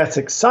I think that's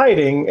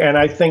exciting, and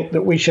I think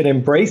that we should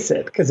embrace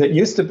it, because it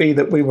used to be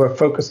that we were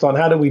focused on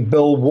how do we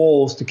build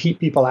walls to keep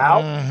people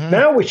out.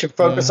 Now we should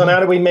focus on how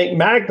do we make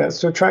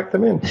magnets to attract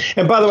them in.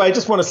 And by the way, I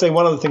just want to say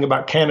one other thing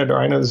about Canada.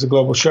 I know this is a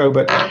global show,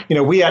 but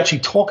we actually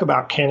talk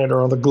about Canada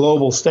on the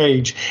global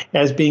stage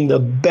as being the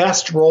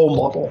best role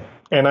model.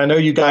 And I know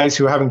you guys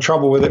who are having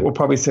trouble with it will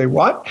probably say,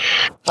 what?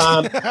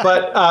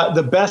 But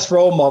the best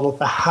role model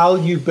for how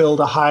you build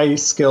a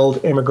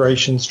high-skilled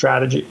immigration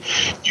strategy.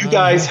 You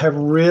guys have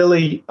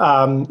really,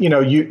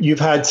 you've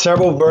had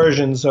several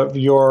versions of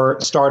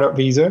your startup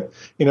visa.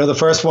 The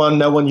first one,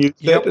 no one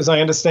used it, as I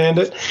understand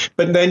it.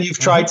 But then you've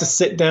tried to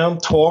sit down,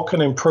 talk,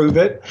 and improve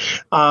it.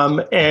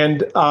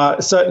 And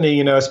certainly,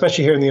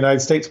 especially here in the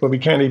United States where we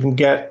can't even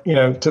get,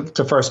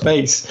 to first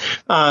base,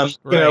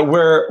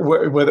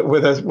 we're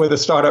with a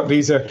startup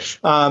visa.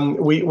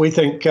 We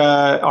think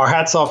our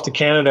hats off to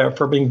Canada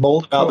for being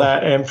bold about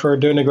that and for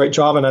doing a great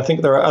job. And I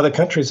think there are other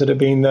countries that have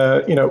been,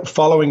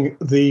 following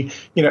the,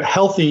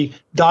 healthy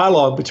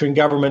dialogue between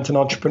government and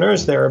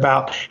entrepreneurs there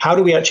about how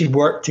do we actually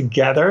work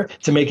together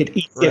to make it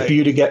easier for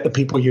you to get the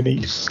people you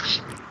need.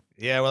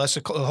 Yeah, well, that's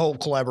a whole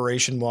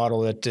collaboration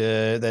model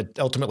that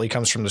ultimately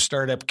comes from the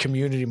startup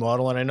community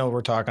model. And I know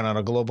we're talking on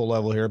a global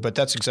level here, but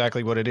that's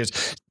exactly what it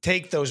is.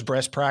 take those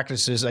best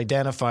practices,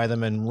 identify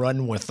them, and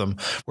run with them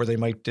where they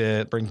might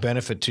bring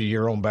benefit to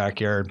your own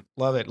backyard.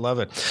 Love it. Love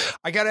it.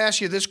 I got to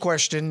ask you this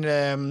question.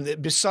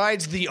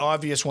 Besides the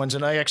obvious ones,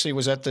 and I actually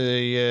was at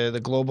the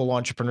Global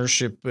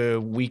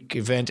Entrepreneurship Week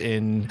event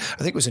and I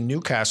think it was in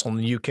Newcastle in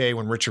the UK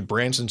when Richard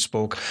Branson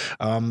spoke.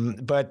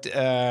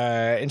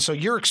 And so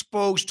you're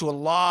exposed to a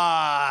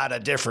lot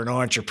of different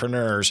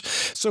entrepreneurs.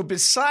 So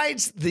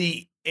besides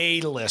the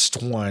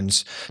A-list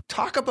ones,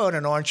 talk about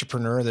an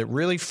entrepreneur that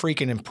really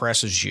freaking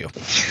impresses you.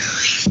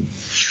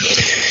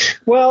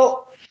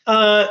 Well,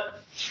 the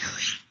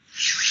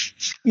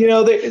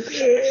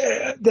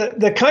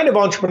kind of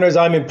entrepreneurs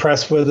I'm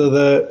impressed with are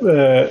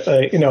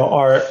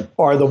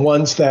the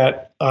ones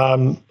that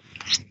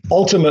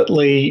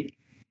ultimately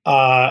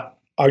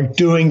are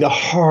doing the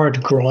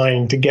hard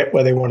grind to get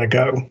where they want to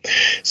go.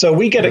 So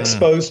we get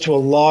exposed to a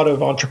lot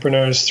of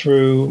entrepreneurs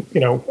through,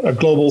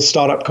 global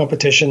startup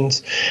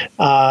competitions,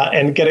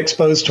 and get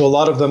exposed to a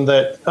lot of them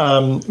that,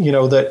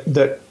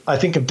 that I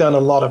think have done a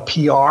lot of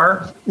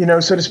PR,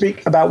 so to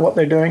speak, about what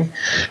they're doing.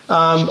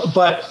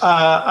 But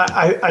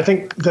I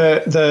think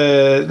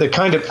the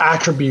kind of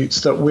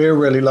attributes that we're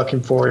really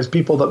looking for is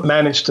people that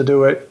manage to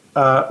do it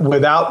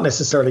without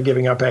necessarily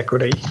giving up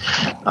equity,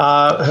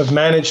 have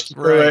managed to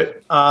do it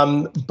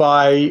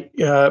by,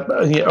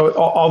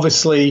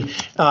 obviously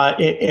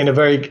in a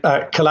very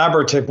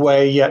collaborative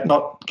way, yet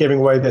not giving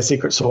away their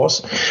secret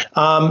sauce,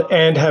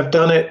 and have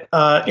done it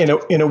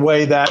in a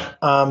way that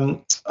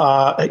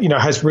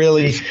has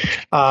really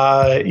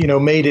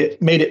made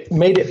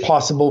it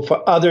possible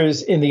for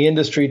others in the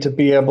industry to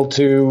be able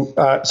to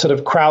sort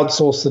of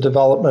crowdsource the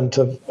development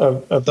of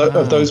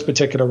those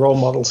particular role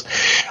models.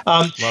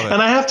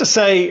 And I have to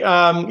say,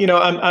 I'm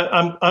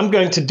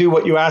going to do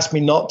what you asked me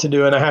not to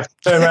do, and I have to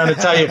turn around and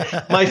tell you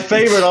my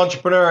favorite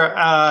entrepreneur.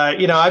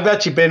 I've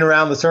actually been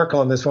around the circle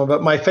on this one,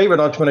 but my favorite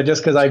entrepreneur,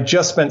 just because I've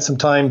just spent some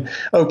time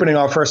opening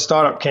our first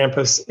startup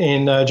campus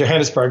in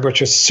Johannesburg,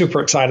 which we're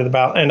super excited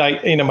about. And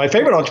my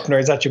favorite entrepreneur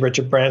is actually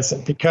Richard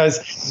Branson,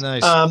 because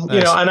nice.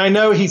 And I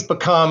know he's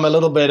become a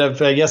little bit of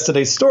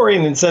yesterday's story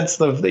in the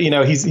sense of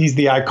he's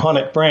the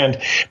iconic brand.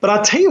 But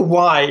I'll tell you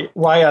why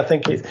I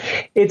think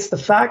it's the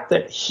fact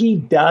that he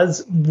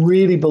does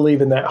really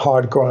believe in that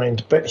hard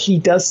grind, but he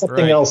does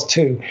something else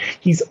too.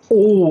 He's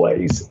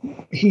always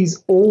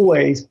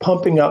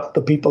pumping up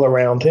the people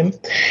around him.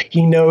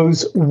 He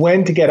knows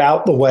when to get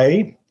out the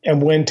way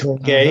and when to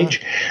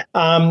engage.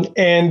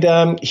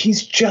 And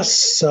he's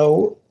just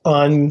so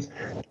he's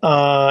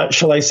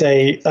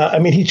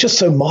just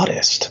so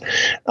modest.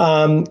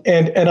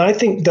 And I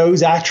think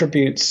those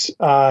attributes,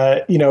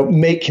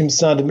 make him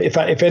sound,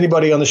 if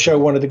anybody on the show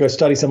wanted to go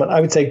study someone,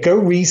 I would say go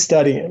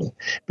re-study him,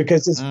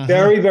 because it's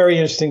very, very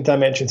interesting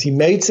dimensions. He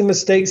made some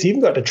mistakes. He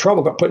even got into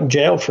trouble, got put in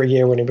jail for a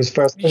year when he was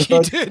first. He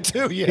did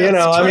too,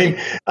 yeah.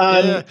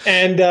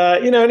 And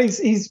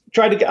he's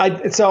tried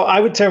to, so I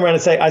would turn around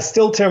and say, I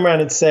still turn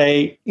around and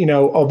say,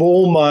 of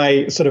all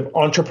my sort of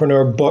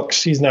entrepreneur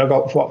books, he's now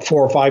got 4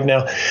 or 5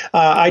 now.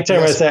 I turn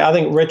around and say, I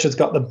think Richard's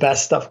got the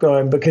best stuff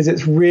going, because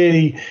it's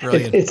really,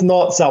 it's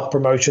not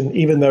self-promotion,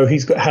 even though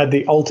he's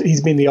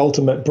been the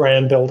ultimate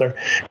brand builder.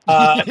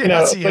 But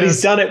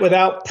he's done it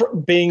without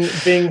being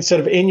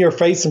sort of in your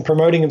face and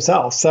promoting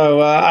himself.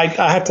 So I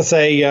have to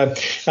say,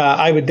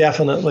 I would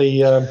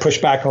definitely push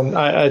back on,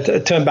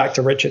 turn back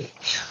to Richard.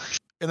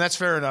 And that's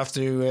fair enough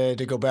to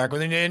go back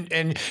with.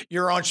 And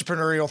your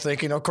entrepreneurial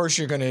thinking, of course,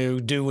 you're going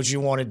to do what you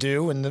want to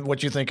do and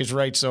what you think is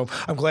right. So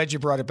I'm glad you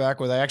brought it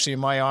back with. Actually, in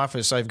my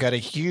office, I've got a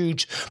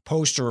huge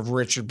poster of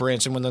Richard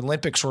Branson when the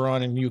Olympics were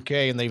on in the UK,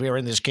 and they were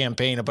in this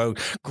campaign about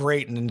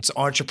great, and it's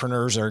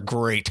entrepreneurs are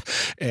great.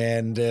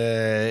 And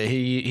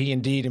he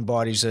indeed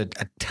embodies a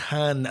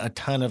ton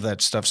of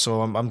that stuff.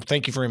 So I'm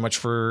thank you very much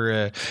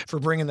for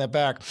bringing that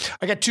back.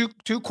 I got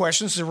two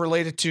questions that are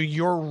related to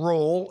your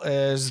role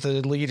as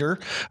the leader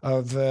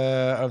of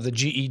the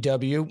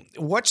GEW.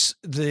 What's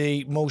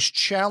the most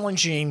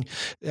challenging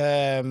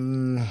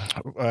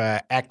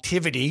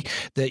activity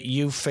that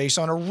you face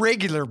on a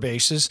regular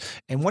basis,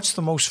 and what's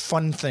the most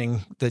fun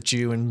thing that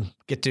you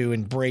get to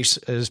embrace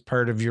as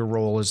part of your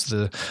role as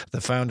the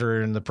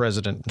founder and the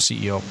president and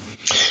CEO?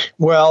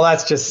 Well,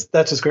 that's just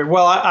great.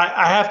 Well,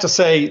 I have to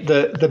say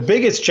the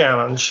biggest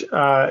challenge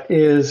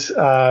is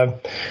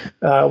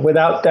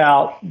without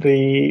doubt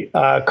the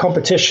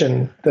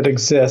competition that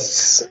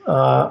exists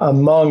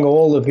among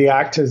all of the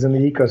actors in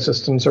the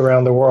ecosystems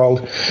around the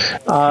world.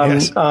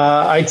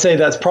 I'd say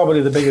that's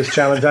probably the biggest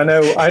challenge. I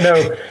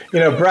know.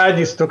 Brad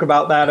used to talk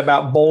about that,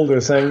 about Boulder,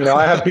 saying,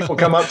 I have people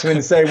come up to me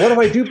and say, "What do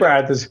I do,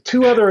 Brad? There's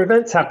 2 other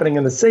events happening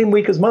in the same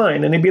week as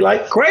mine," and he'd be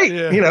like, "Great,"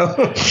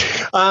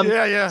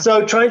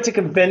 So trying to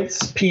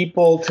convince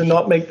people to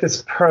not make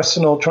this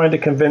personal, trying to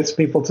convince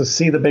people to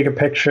see the bigger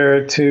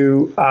picture,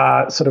 to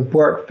sort of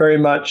work very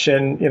much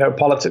in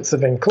politics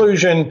of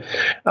inclusion,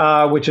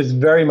 which is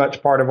very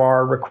much part of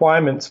our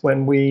requirements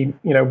when we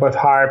both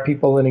hire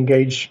people and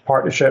engage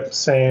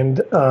partnerships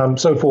and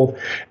so forth.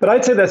 But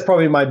I'd say that's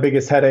probably my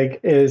biggest headache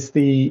is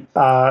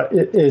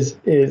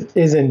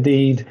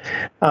indeed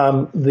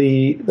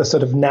the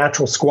sort of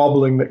natural squash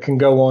squabbling that can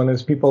go on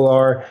as people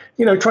are,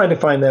 trying to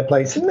find their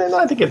place. And then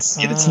I think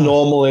it's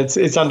normal.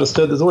 It's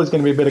understood. There's always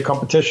going to be a bit of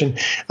competition.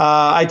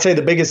 I'd say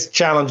the biggest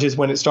challenge is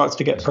when it starts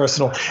to get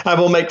personal. I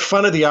will make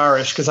fun of the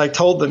Irish because I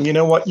told them, you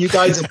know what, you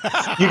guys,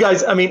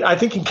 I mean, I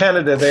think in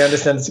Canada they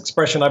understand this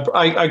expression.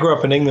 I grew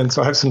up in England,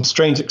 so I have some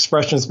strange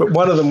expressions, but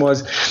one of them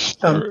was,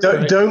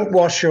 don't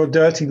wash your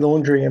dirty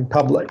laundry in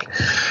public.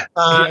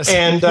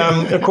 And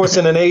of course,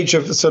 in an age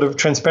of sort of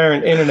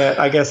transparent internet,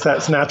 I guess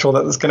that's natural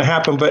that that's going to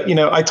happen. But,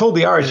 I told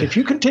the Irish, if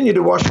you continue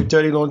to wash your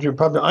dirty laundry in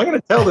public, I'm going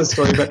to tell this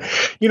story. But,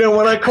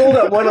 when I called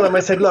up one of them, I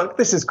said, look,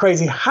 this is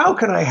crazy. How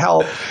can I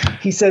help?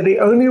 He said, the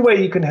only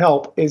way you can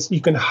help is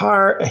you can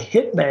hire a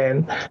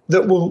hitman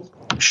that will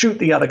shoot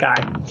the other guy.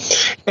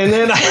 And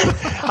then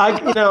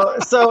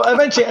so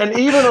eventually, and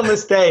even on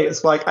this day,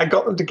 it's like I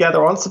got them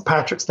together on St.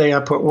 Patrick's Day. I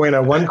put one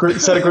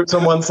set of groups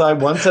on one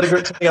side, one set of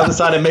groups on the other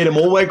side. I made them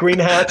all wear green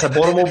hats. I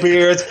bought them all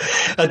beards.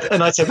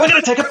 And I said, we're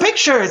going to take a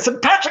picture. It's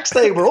St. Patrick's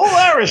Day. We're all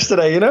Irish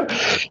today,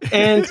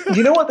 And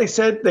you know what they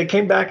said? They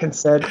came back and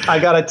said, I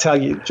got to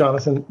tell you,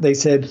 Jonathan, they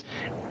said,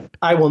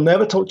 I will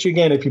never talk to you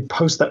again if you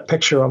post that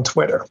picture on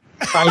Twitter.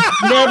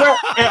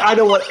 I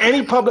don't want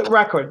any public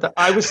record that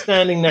I was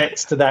standing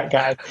next to that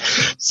guy.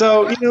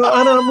 So, and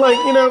I'm like,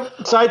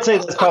 so I'd say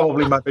that's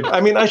probably my big,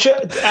 I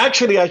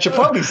should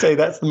probably say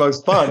that's the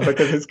most fun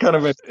because it's kind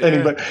of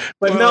entertaining.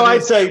 But no,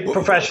 I'd say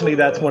professionally,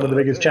 that's one of the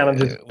biggest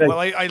challenges. Well,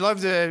 I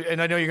love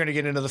and I know you're going to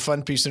get into the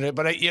fun piece in it,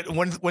 but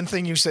one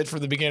thing you said from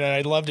the beginning, and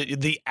I loved it,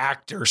 the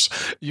actors.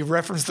 You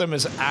referenced them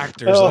as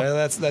actors.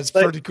 That's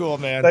pretty cool,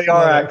 man. They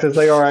are actors.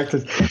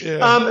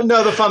 Yeah.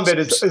 No, the fun bit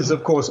is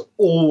of course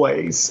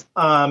always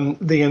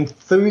the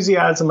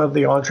enthusiasm of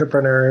the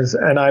entrepreneurs,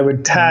 and I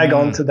would tag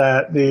onto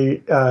that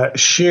the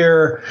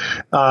sheer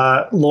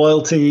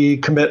loyalty,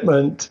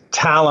 commitment,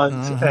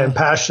 talent, and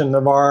passion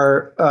of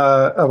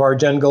our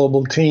Gen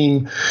Global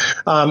team.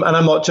 And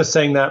I'm not just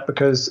saying that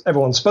because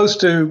everyone's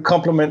supposed to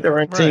compliment their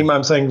own team.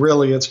 I'm saying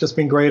really, it's just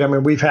been great. I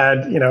mean, we've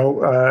had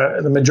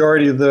the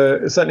majority of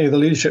certainly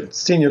the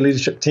senior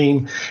leadership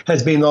team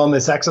has been on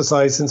this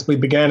exercise since we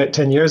began it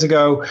 10 years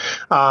ago.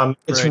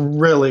 It's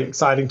really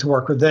exciting to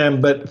work with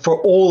them. But for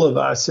all of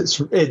us, it's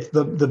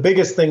the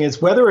biggest thing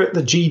is whether at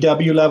the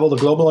GW level, the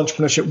Global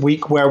Entrepreneurship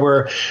Week, where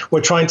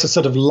we're trying to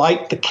sort of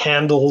light the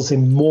candles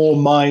in more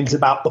minds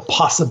about the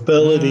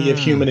possibility of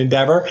human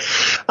endeavor.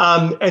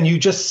 And you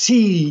just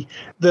see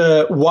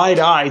the wide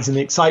eyes and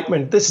the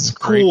excitement. This is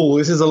cool.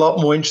 This is a lot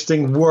more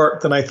interesting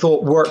work than I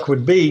thought work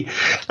would be.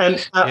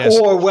 And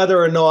or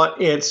whether or not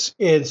it's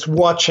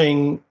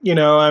watching,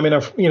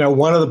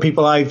 one of the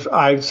people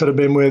I've sort of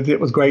been with, it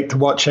was great to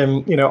watch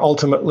him,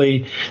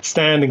 ultimately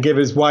stand and give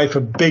his wife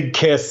a big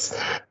kiss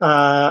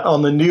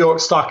on the New York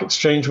Stock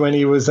Exchange when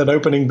he was at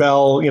opening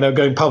bell,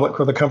 going public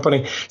with the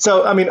company.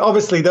 So,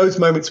 obviously those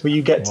moments where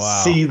you get to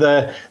see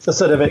the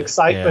sort of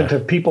excitement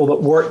of people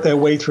that work their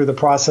way through the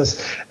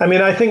process.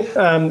 I think,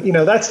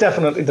 that's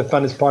definitely the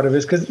funnest part of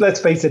it, because let's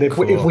face it, if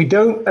we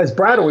don't, as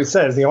Brad always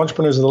says, the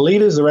entrepreneurs are the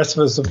leaders, the rest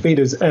of us are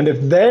feeders. And if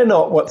they're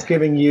not what's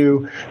giving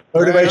you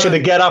motivation to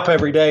get up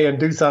every day and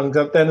do something,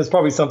 then there's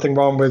probably something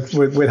wrong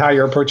with how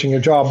you're approaching your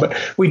job. But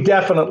we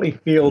definitely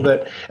feel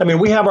that,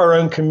 we have our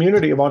own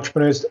community of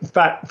entrepreneurs, in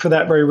fact, for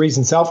that very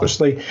reason,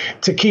 selfishly,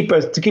 to keep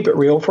it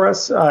real for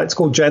us. It's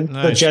called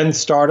the Gen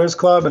Starters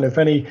Club. And if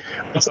any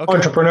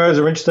entrepreneurs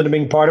are interested in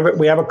being part of it,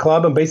 we have a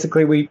club, and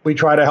basically we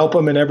try to help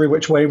them in every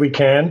which way we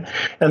can.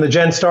 And the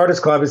Gen Starters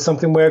Club is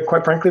something where,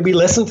 quite frankly, we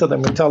listen to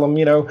them and tell them,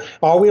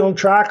 are we on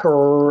track,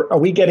 or are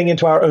we getting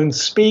into our own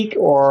speak,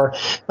 or,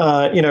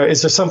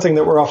 is there something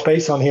that we're off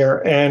base on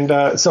here?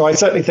 And so I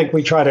certainly think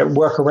we try to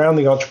work around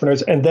the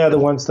entrepreneurs, and they're the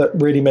ones that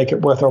really make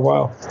it worth our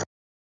while.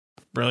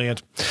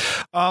 Brilliant.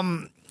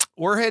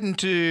 We're heading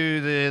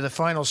to the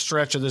final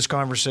stretch of this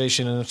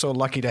conversation, and I'm so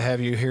lucky to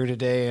have you here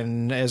today.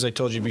 And as I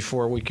told you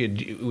before, we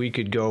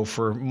could go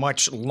for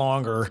much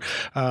longer,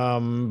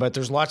 but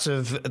there's lots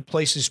of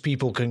places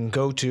people can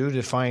go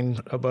to find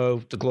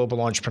about the Global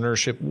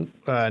Entrepreneurship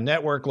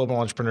Network, Global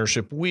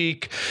Entrepreneurship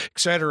Week, et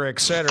cetera,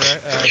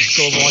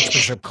 Global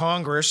Entrepreneurship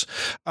Congress.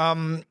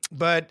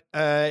 But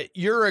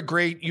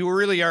you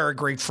really are a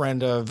great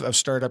friend of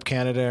Startup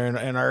Canada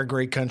and our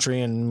great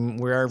country,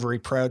 and we are very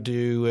proud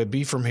to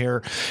be from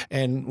here.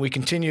 And we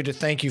continue to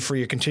thank you for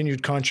your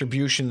continued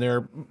contribution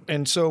there.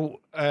 And so,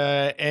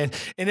 and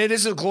it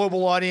is a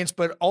global audience,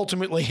 but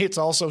ultimately it's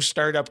also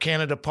Startup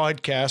Canada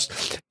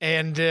podcast.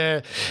 And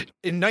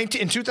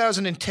in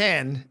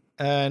 2010,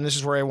 and this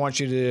is where I want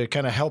you to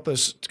kind of help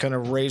us kind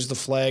of raise the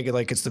flag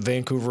like it's the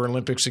Vancouver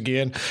Olympics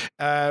again.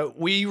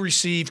 We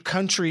received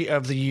Country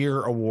of the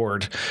Year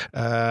award.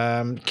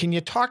 Can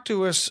you talk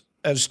to us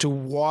as to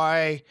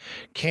why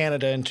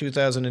Canada in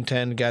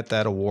 2010 got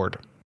that award?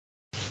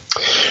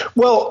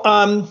 Well,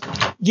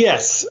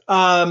 yes,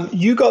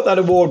 you got that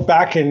award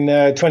back in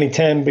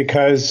 2010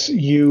 because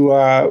you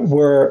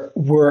were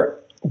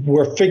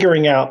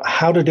figuring out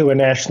how to do a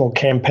national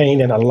campaign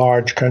in a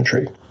large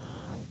country.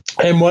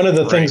 And one of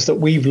the things that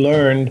we've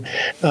learned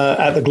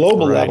at the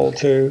global level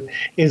too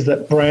is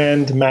that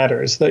brand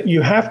matters. That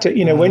you have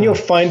to, when you're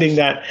finding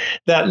that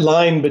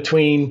line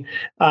between,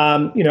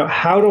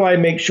 how do I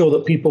make sure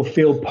that people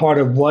feel part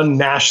of one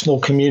national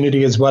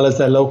community as well as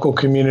their local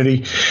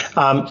community,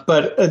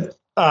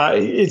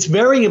 it's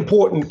very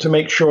important to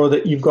make sure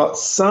that you've got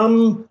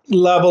some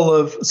level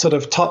of sort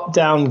of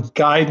top-down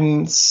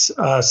guidance,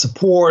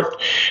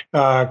 support,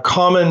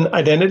 common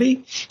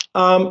identity.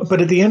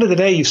 But at the end of the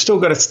day, you've still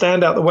got to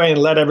stand out the way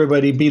and let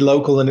everybody be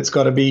local, and it's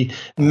got to be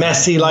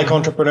messy like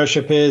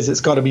entrepreneurship is.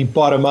 It's got to be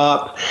bottom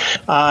up,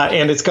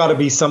 and it's got to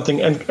be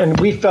something. And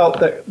we felt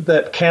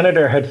that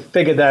Canada had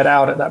figured that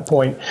out at that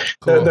point.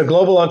 Cool. The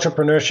Global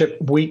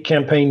Entrepreneurship Week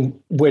campaign,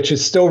 which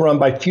is still run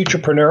by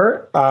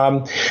Futurepreneur,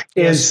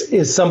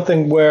 is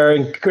something where,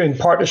 in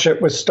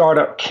partnership with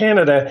Startup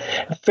Canada,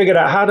 figured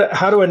out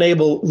how to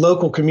enable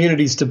local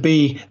communities to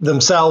be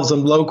themselves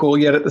and local,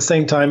 yet at the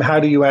same time, how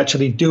do you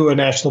actually do a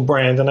national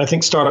brand? And I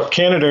think Startup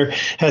Canada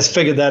has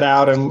figured that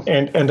out. And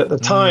at the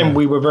time,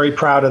 we were very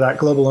proud of that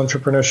Global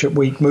Entrepreneurship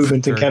Week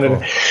movement in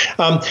Canada.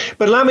 Cool.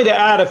 But allow me to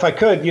add, if I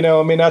could,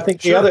 I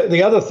think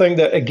the other thing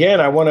that,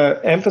 again, I want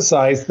to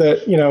emphasize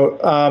that,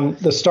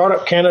 the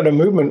Startup Canada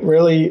movement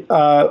really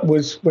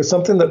was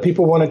something that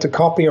people wanted to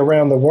copy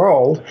around the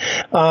world.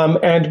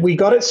 And we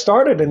got it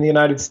started in the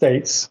United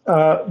States,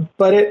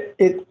 but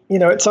it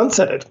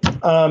sunsetted.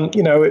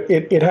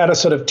 It had a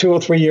sort of 2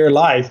 or 3 year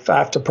life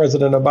after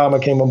President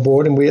Obama came on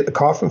board, and we at the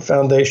Kauffman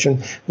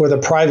Foundation were the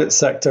private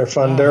sector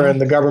funder,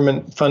 and the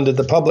government funded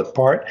the public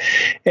part.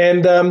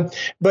 And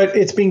but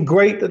it's been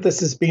great that this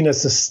has been a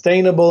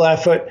sustainable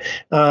effort.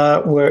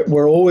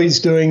 We're always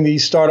doing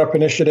these startup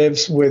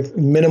initiatives with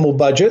minimal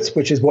budgets,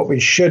 which is what we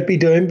should be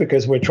doing,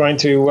 because we're trying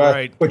to do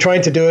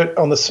it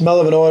on the smell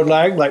of an oil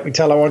lag, like we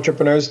tell our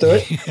entrepreneurs do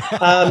it.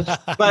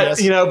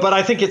 But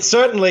I think it's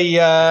certainly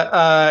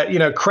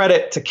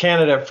credit to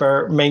Canada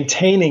for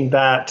maintaining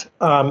that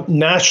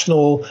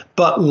national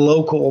but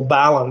local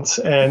balance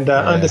and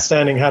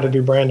understanding how to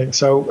do branding.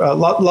 So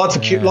lots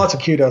of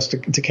kudos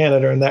to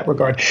Canada in that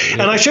regard.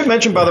 Yeah. And I should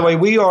mention, by the way,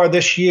 we are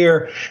this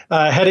year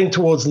heading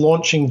towards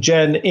launching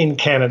Gen in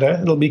Canada.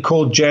 It'll be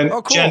called Gen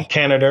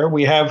Canada.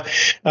 We have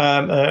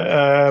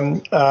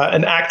an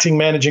acting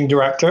managing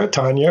director,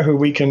 Tanya, who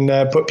we can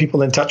put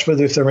people in touch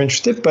with if they're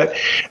interested. But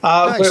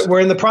nice. We're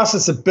in the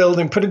process of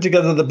putting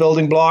together the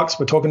building blocks.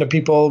 We're talking to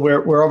people.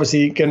 We're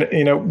obviously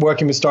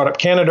working with Startup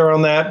Canada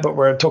on that, but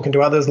we're talking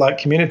to others like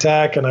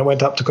Communitech, and I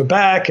went up to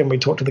Quebec and we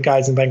talked to the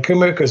guys in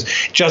Vancouver, because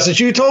just as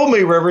you told me,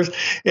 Rivers,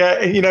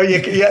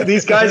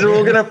 these guys are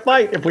all going to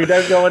fight if we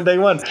don't go on day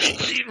one.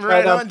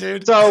 Right on,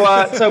 dude.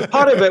 So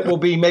part of it will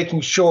be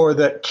making sure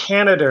that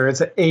Canada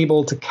is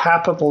able to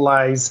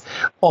capitalize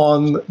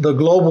on the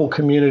global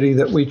community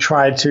that we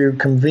try to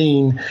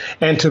convene,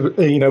 and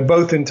to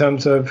both in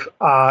terms of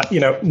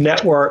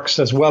networks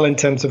as well in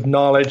terms of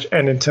knowledge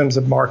and in terms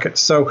of markets.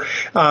 So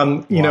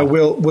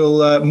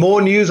we'll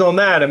more news on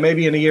that, and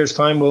maybe in a year's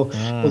time we'll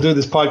do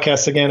this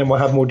podcast again and we'll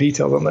have more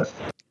details on that.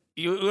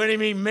 What do you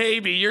mean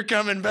maybe? You're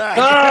coming back.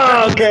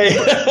 Oh, okay.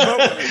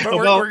 but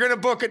we're going to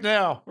book it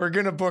now. We're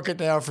going to book it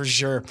now for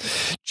sure.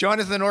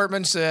 Jonathan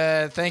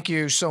Ortmans, thank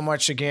you so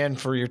much again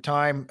for your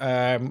time.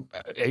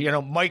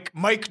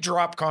 Mic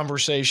drop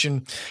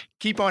conversation.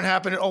 Keep on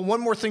happening. Oh, one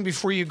more thing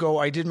before you go.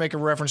 I did make a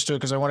reference to it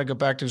because I want to go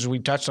back to, because we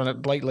touched on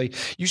it lightly.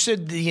 You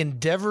said the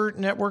Endeavor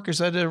Network. Is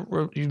that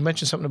you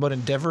mentioned something about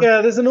Endeavor?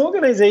 Yeah, there's an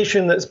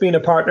organization that's been a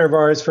partner of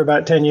ours for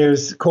about 10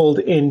 years called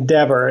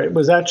Endeavor. It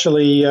was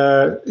actually,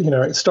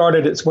 it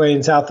started its way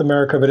in South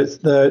America, but it's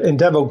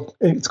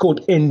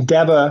called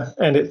Endeavor,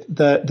 and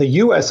the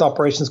U.S.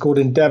 operation is called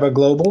Endeavor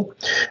Global.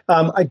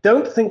 I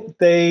don't think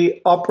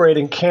they operate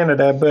in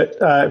Canada, but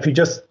if you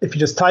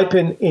just type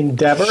in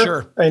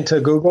Endeavor into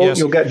Google,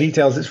 you'll get details.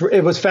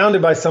 It was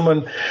founded by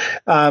someone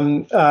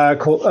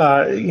called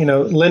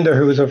Linda,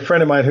 who was a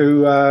friend of mine,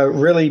 who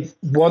really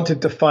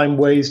wanted to find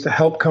ways to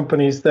help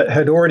companies that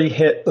had already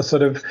hit the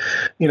sort of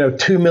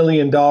 $2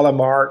 million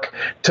mark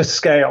to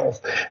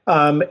scale,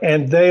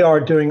 and they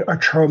are doing a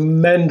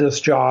tremendous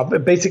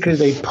job. Basically,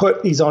 they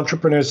put these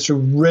entrepreneurs through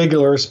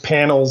rigorous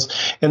panels,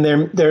 and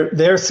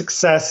their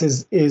success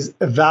is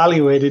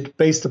evaluated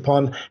based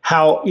upon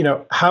how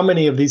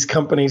many of these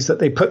companies that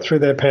they put through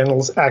their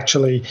panels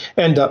actually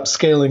end up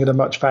scaling at a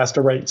much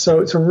faster rate. So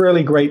it's a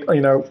really great,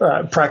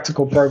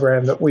 practical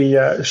program that we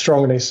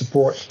strongly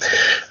support.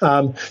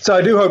 So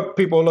I do hope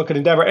people will look at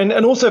Endeavor.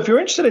 And also, if you're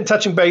interested in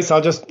touching base, I'll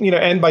just,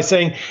 end by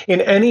saying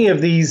in any of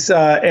these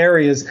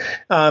areas,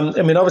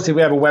 obviously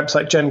we have a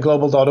website,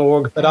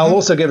 genglobal.org, but I'll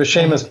also give a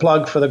shameless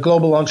plug for the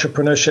Global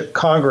Entrepreneurship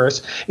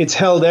Congress. It's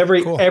held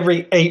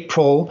every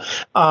April.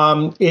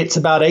 It's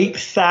about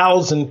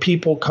 8,000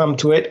 people come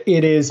to it.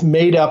 It is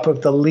made up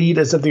of the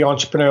leaders of the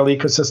entrepreneurial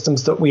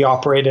ecosystems that we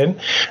operate in.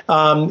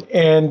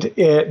 And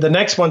the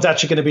next one's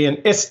actually going to be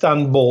in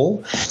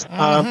Istanbul.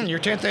 Your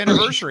 10th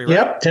anniversary, right?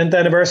 Yep, 10th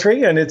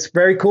anniversary, and it's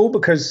very cool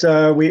because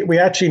we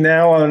actually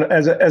now,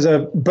 as a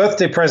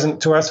birthday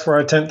present to us for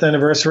our 10th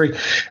anniversary,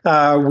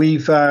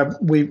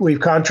 we've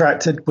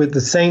contracted with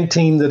the same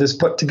team that has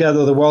put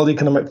together the World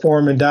Economic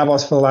Forum in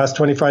Davos for the last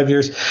 25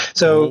 years.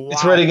 So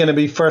It's really going to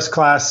be first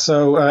class.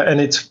 So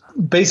and it's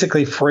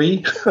basically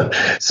free.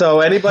 So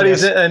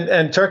anybody's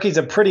and Turkey's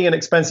a pretty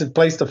inexpensive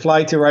place to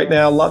fly to right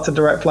now. Lots of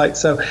direct flights.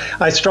 So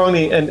I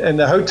strongly and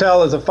the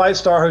hotel is a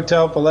 5-star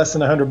hotel for less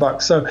than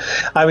 $100. So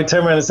I would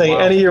turn around and say,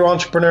 any of your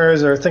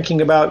entrepreneurs are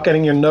thinking about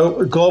getting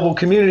your global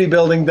community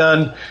building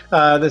done,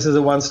 this is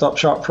a one-stop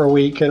shop for a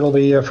week. It'll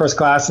be first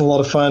class and a lot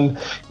of fun,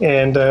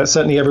 and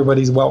certainly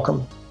everybody's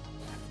welcome.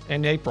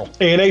 In April,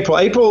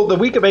 the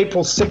week of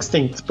April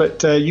 16th.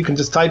 But you can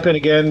just type in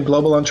again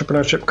Global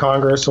Entrepreneurship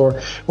Congress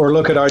or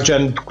look at our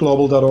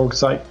genglobal.org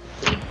site.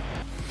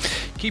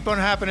 Keep on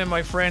happening,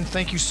 my friend.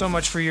 Thank you so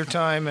much for your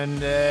time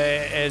and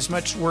as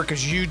much work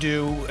as you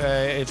do.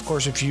 Of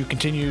course, if you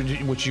continue,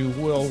 which you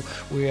will,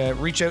 we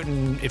reach out,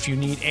 and if you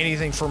need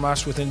anything from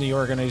us within the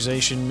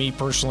organization, me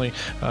personally,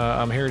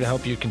 I'm here to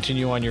help you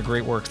continue on your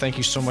great work. Thank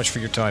you so much for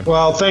your time.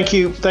 Well, thank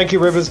you,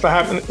 Rivers, for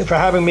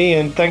having me,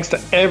 and thanks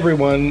to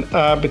everyone,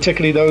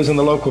 particularly those in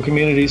the local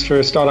communities,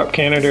 for Startup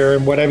Canada.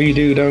 And whatever you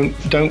do,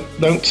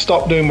 don't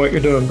stop doing what you're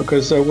doing,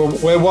 because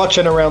we're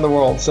watching around the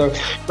world. So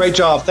great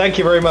job. Thank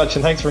you very much,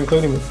 and thanks for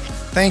including me.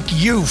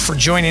 Thank you for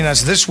joining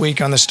us this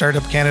week on the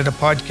Startup Canada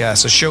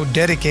podcast, a show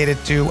dedicated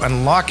to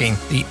unlocking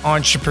the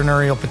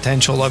entrepreneurial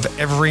potential of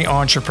every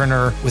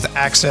entrepreneur with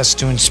access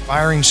to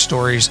inspiring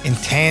stories and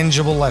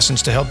tangible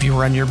lessons to help you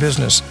run your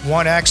business.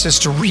 Want access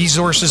to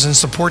resources and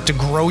support to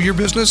grow your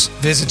business?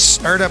 Visit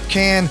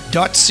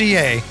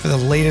startupcan.ca for the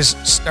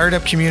latest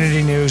startup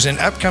community news and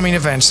upcoming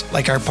events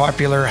like our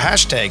popular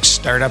hashtag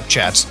Startup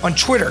Chats on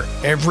Twitter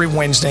every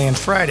Wednesday and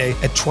Friday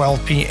at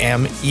 12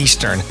 p.m.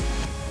 Eastern.